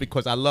tough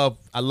because I love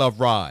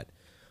Rod,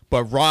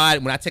 but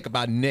Rod, when I think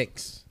about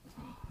Knicks,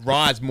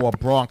 Rod's more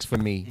Bronx for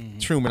me,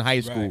 Truman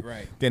High School,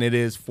 right. than it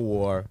is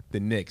for the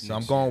Knicks. So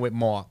I'm going with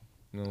Mark.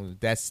 You know,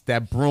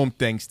 that broom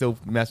thing still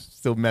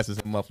messes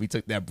him up. We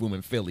took that broom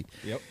in Philly.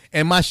 Yep.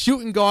 And my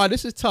shooting guard,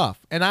 this is tough.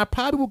 And I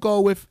probably will go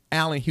with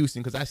Allen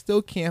Houston because I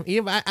still can't.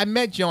 I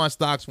met John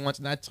Stocks once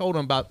and I told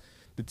him about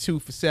the 2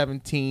 for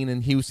 17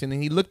 in Houston,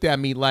 and he looked at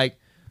me like,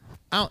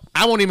 I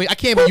can't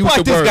even use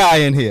the this words. guy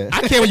in here?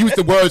 I can't even use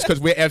the words because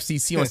we're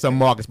FCC on some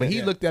markets. But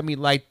he looked at me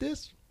like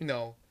this, you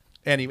know.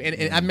 Anyway,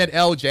 and I met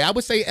LJ. I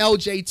would say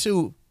LJ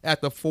too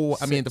at the 4.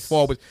 I mean the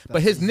forwards.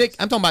 But his Nick,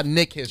 I'm talking about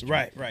Nick history.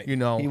 Right. You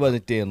know. He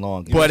wasn't there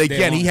long. But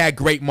again, he had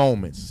great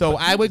moments. So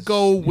I would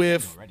go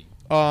with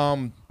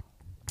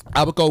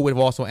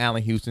also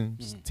Allen Houston,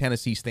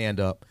 Tennessee stand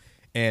up,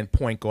 and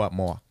point guard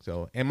Mark.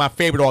 So and my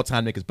favorite all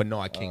time Nick is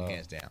Bernard King,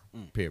 hands down.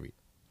 Period.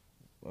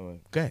 Go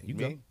ahead. You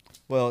go. Me?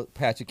 Well,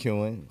 Patrick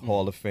Ewing,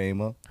 Hall of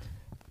Famer.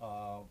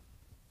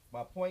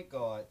 My point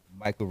guard,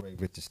 Michael Ray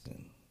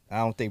Richardson. I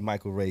don't think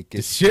Michael Ray The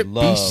gets ship the be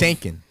love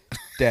shanking.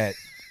 that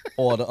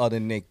all the other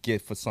Knicks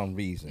get for some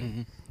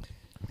reason.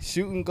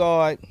 Shooting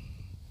guard,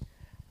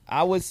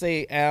 I would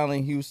say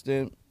Allen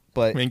Houston,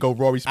 but We ain't go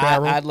Rory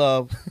Sparrow. I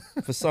love,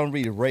 for some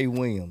reason, Ray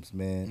Williams,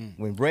 man.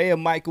 When Ray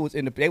and Michael was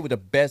they were the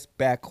best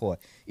backcourt.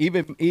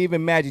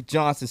 Even Magic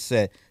Johnson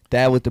said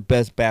that was the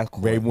best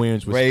backcourt. Ray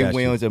Williams was Ray special.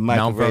 Williams and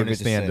Michael Mount Ray Vernon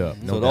Richardson. stand up,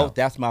 no So doubt.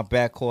 that's my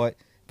backcourt.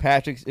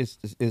 Patrick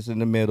is in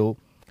the middle.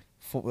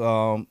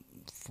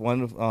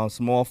 One of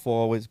small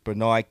forwards,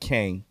 Bernard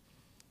King.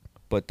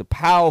 But the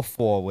power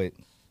forward,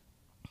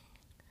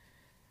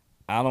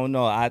 I don't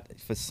know.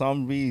 For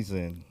some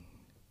reason,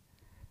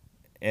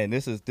 and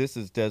this is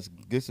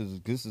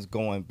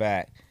going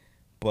back,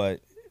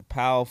 but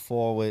power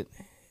forward,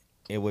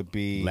 it would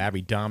be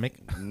Larry Domick.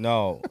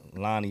 no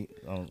Lonnie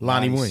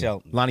Williams.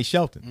 Shelton. Lonnie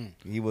Shelton.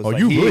 He was Oh,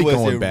 you he really was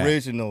going the back.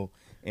 original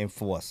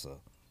enforcer,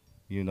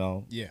 you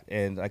know. Yeah.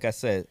 And like I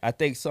said, I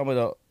think some of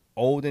the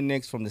older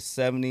Knicks from the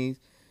 '70s,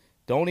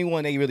 the only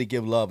one they really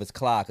give love is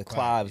Clive. Because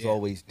Clive's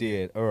always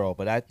did Earl,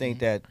 but I think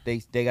that they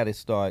got to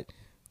start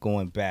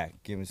going back,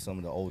 giving some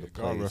of the older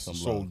God players rest some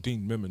his love. soul.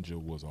 Dean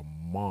Miminger was a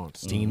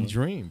monster. Team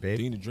Dream,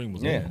 baby. Dean the Dream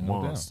was Yeah, a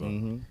no monster.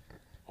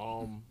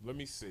 Let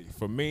me see.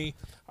 For me,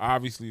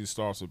 obviously it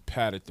starts with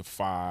Pat at the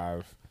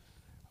 5.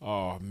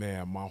 Oh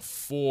man, my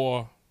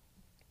 4.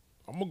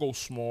 I'm gonna go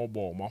small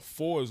ball. My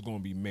 4 is gonna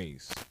be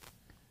Mace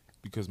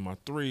because my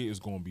 3 is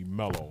gonna be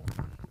Mello.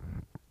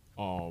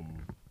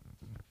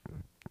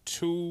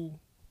 2.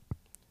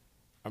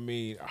 I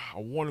mean, I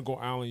want to go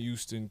Allen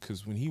Houston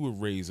because when he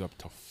would raise up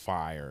to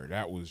fire,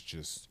 that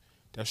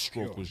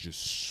stroke was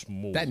just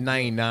smooth. That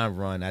 99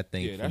 run, I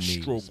think, Yeah, for that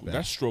me, stroke, was special.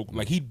 that stroke,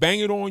 like he'd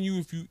bang it on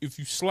you if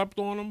you slept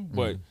on him,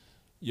 but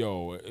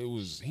yo,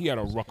 he had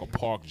a Rucker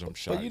Park jump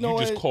shot. you know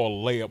just what?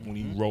 call a layup when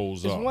he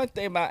rolls There's up. one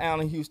thing about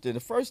Allen Houston. The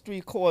first 3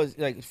 quarters,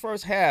 like the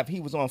first half, he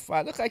was on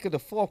fire. Looked like in the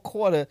fourth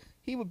quarter,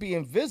 he would be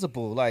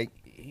invisible. Like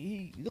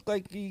he looked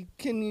like he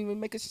couldn't even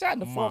make a shot in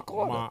the fourth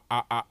quarter.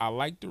 I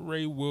like the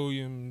Ray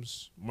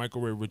Williams,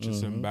 Michael Ray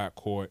Richardson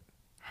backcourt.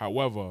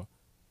 However,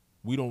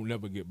 we don't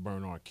never get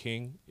Bernard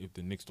King if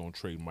the Knicks don't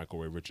trade Michael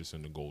Ray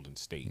Richardson to Golden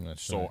State.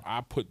 That's so right.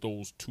 I put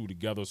those 2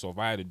 together. So if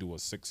I had to do a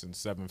 6th and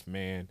 7th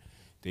man,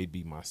 they'd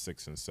be my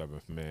 6th and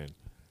 7th man.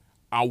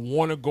 I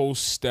want to go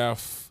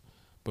Steph,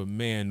 but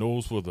man,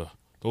 those were the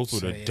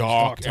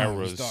dark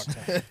eras.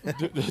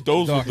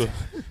 Those were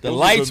the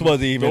lights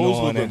wasn't even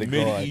on in the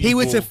garden. He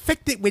was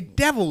afflicted with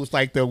devils,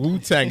 like the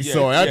Wu-Tang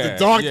song. That's the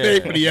dark day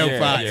for the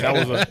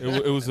Empire.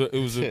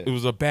 It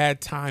was a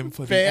bad time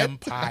for the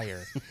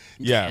Empire.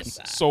 Yes.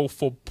 So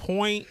for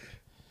point,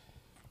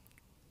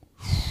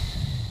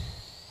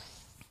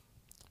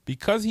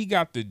 because he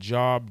got the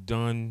job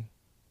done,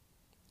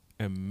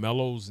 and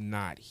Melo's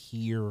not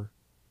here.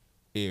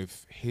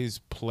 If his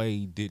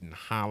play didn't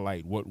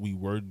highlight what we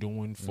were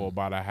doing for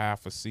about a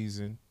half a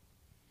season,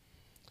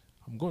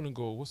 I'm gonna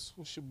go. What's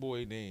your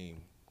boy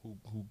name?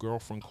 Who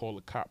girlfriend called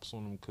the cops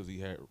on him because he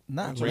had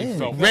Ray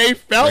Felton. Ray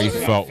Felton.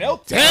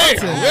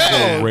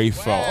 Damn. Ray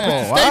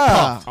Felton.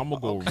 Wow. I'm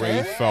gonna go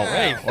Ray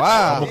Felton.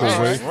 Wow. I'm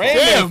gonna go Ray.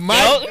 Damn,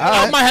 Mike.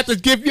 I might have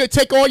to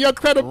take all your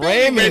credibility.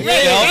 Raymond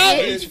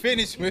Felton. He's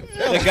finished with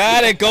The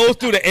guy that goes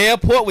through the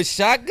airport with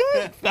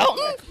shotgun?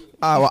 Felton?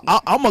 All right,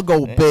 well, I'm gonna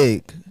go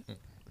big.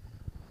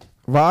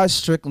 Rod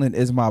Strickland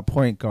is my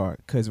point guard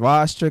because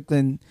Rod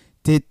Strickland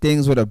did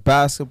things with a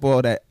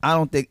basketball that I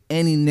don't think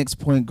any Knicks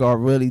point guard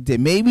really did.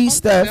 Maybe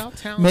Steph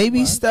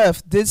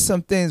did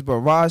some things, but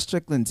Rod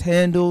Strickland's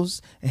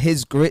handles and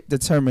his grit,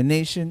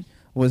 determination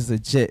was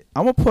legit.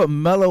 I'm gonna put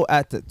Melo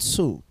at the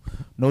 2.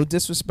 No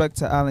disrespect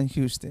to Allen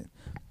Houston.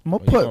 I'm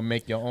gonna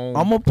make your own.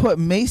 I'm gonna put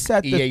Mace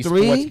at the EA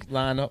 3. Sports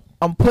lineup.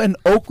 I'm putting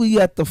Oakley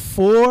at the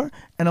 4,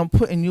 and I'm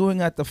putting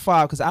Ewing at the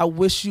 5 because I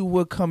wish you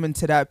would come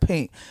into that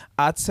paint.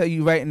 I tell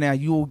you right now,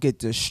 you will get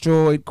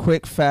destroyed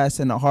quick,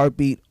 fast, in a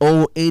heartbeat.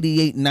 Old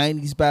 88,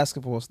 90s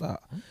basketball style.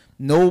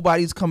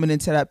 Nobody's coming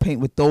into that paint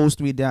with those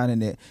 3 down in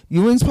there.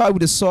 Ewing's probably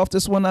the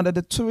softest one out of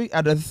the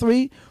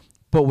 3.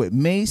 But with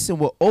Mace and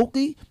with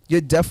Oakley, you're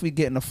definitely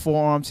getting a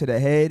forearm to the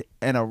head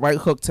and a right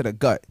hook to the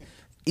gut.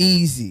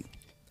 Easy.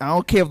 I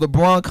don't care if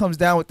LeBron comes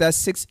down with that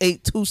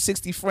 6'8",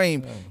 260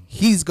 frame.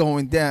 He's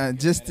going down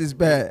just as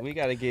bad. We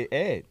got to get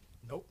Ed.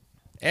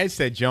 Ed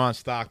said John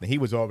Stockton. He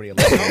was already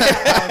elected.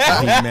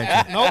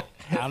 Nope.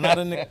 I'm not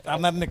a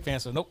Knicks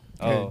fan, so nope.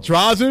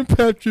 Drazen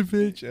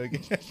Petrovic.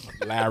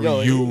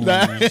 Larry Hughes.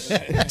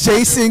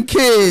 Jason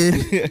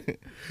Kidd.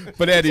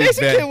 But Eddie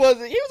Jason Kidd was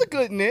a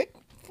good Knick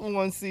for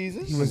one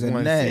season. He was a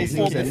net. He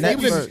was a net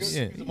first.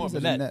 Yeah. He was a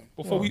net.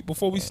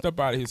 Before we step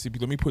out of here, CP,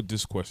 let me put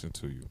this question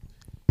to you.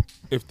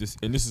 If this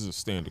is a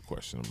standard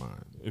question of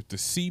mine, if the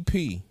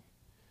CP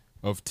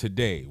of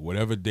today,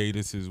 whatever day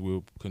this is,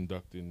 we're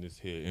conducting this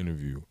here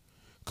interview,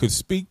 could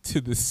speak to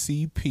the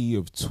CP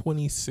of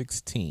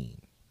 2016,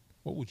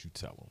 what would you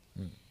tell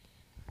him?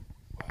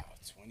 Wow,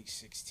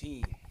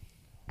 2016.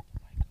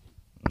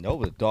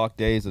 No, the dark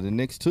days of the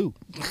Knicks too.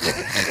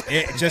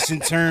 Just in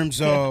terms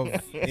of lot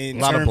of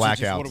just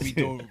blackouts. what are we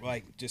doing?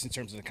 Like just in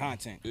terms of the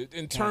content.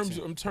 In terms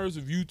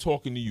of you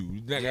talking to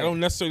you, I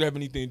don't necessarily have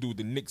anything to do with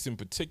the Knicks in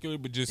particular,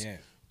 but just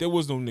there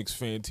was no Knicks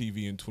Fan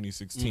TV in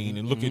 2016,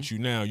 and look at you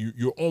now.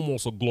 You're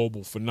almost a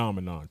global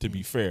phenomenon. To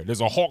be fair,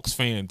 there's a Hawks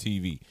Fan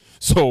TV,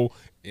 so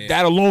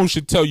that alone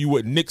should tell you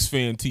what Knicks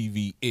Fan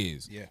TV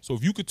is. Yeah. So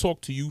if you could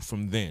talk to you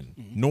from then,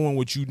 knowing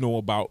what you know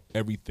about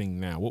everything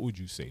now, what would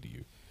you say to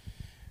you?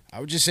 I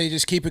would just say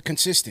just keep it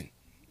consistent.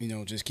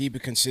 Just keep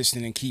it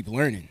consistent and keep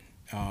learning.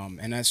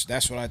 And that's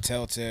what I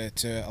tell to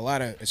a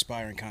lot of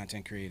aspiring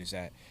content creators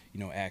that,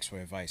 ask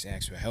for advice,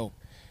 ask for help.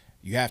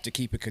 You have to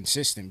keep it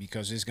consistent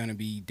because there's going to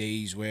be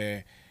days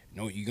where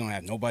you're going to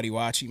have nobody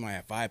watching. You might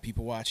have 5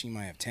 people watching. You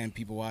might have 10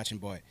 people watching.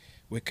 But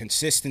with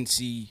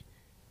consistency,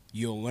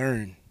 you'll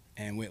learn.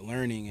 And with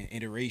learning and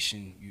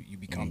iteration, you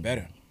become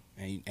better.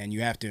 And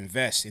you have to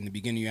invest. In the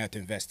beginning, you have to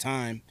invest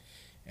time.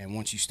 And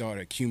once you start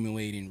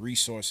accumulating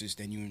resources,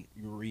 then you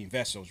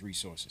reinvest those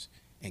resources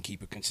and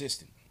keep it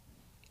consistent.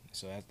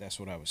 So that's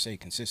what I would say.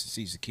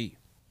 Consistency is the key.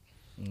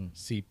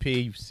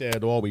 CP, you said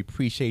it all. We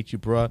appreciate you,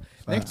 bro.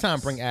 Next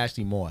time, bring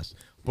Ashley Moss.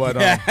 But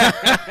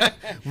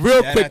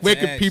real quick, where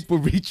can people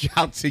reach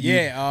out to you?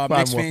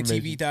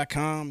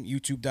 KnicksFanTV.com,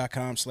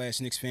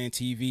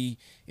 YouTube.com/KnicksFanTV,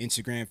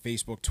 Instagram,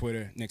 Facebook,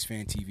 Twitter,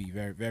 KnicksFanTV.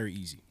 Very, very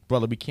easy.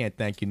 Brother, we can't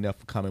thank you enough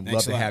for coming.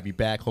 Thanks Love to have you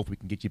back. Hope we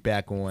can get you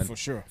back on. For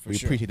sure. We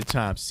appreciate the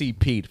time.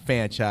 CP, the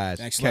franchise.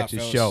 Thanks a Catch lot, the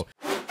fellas. show.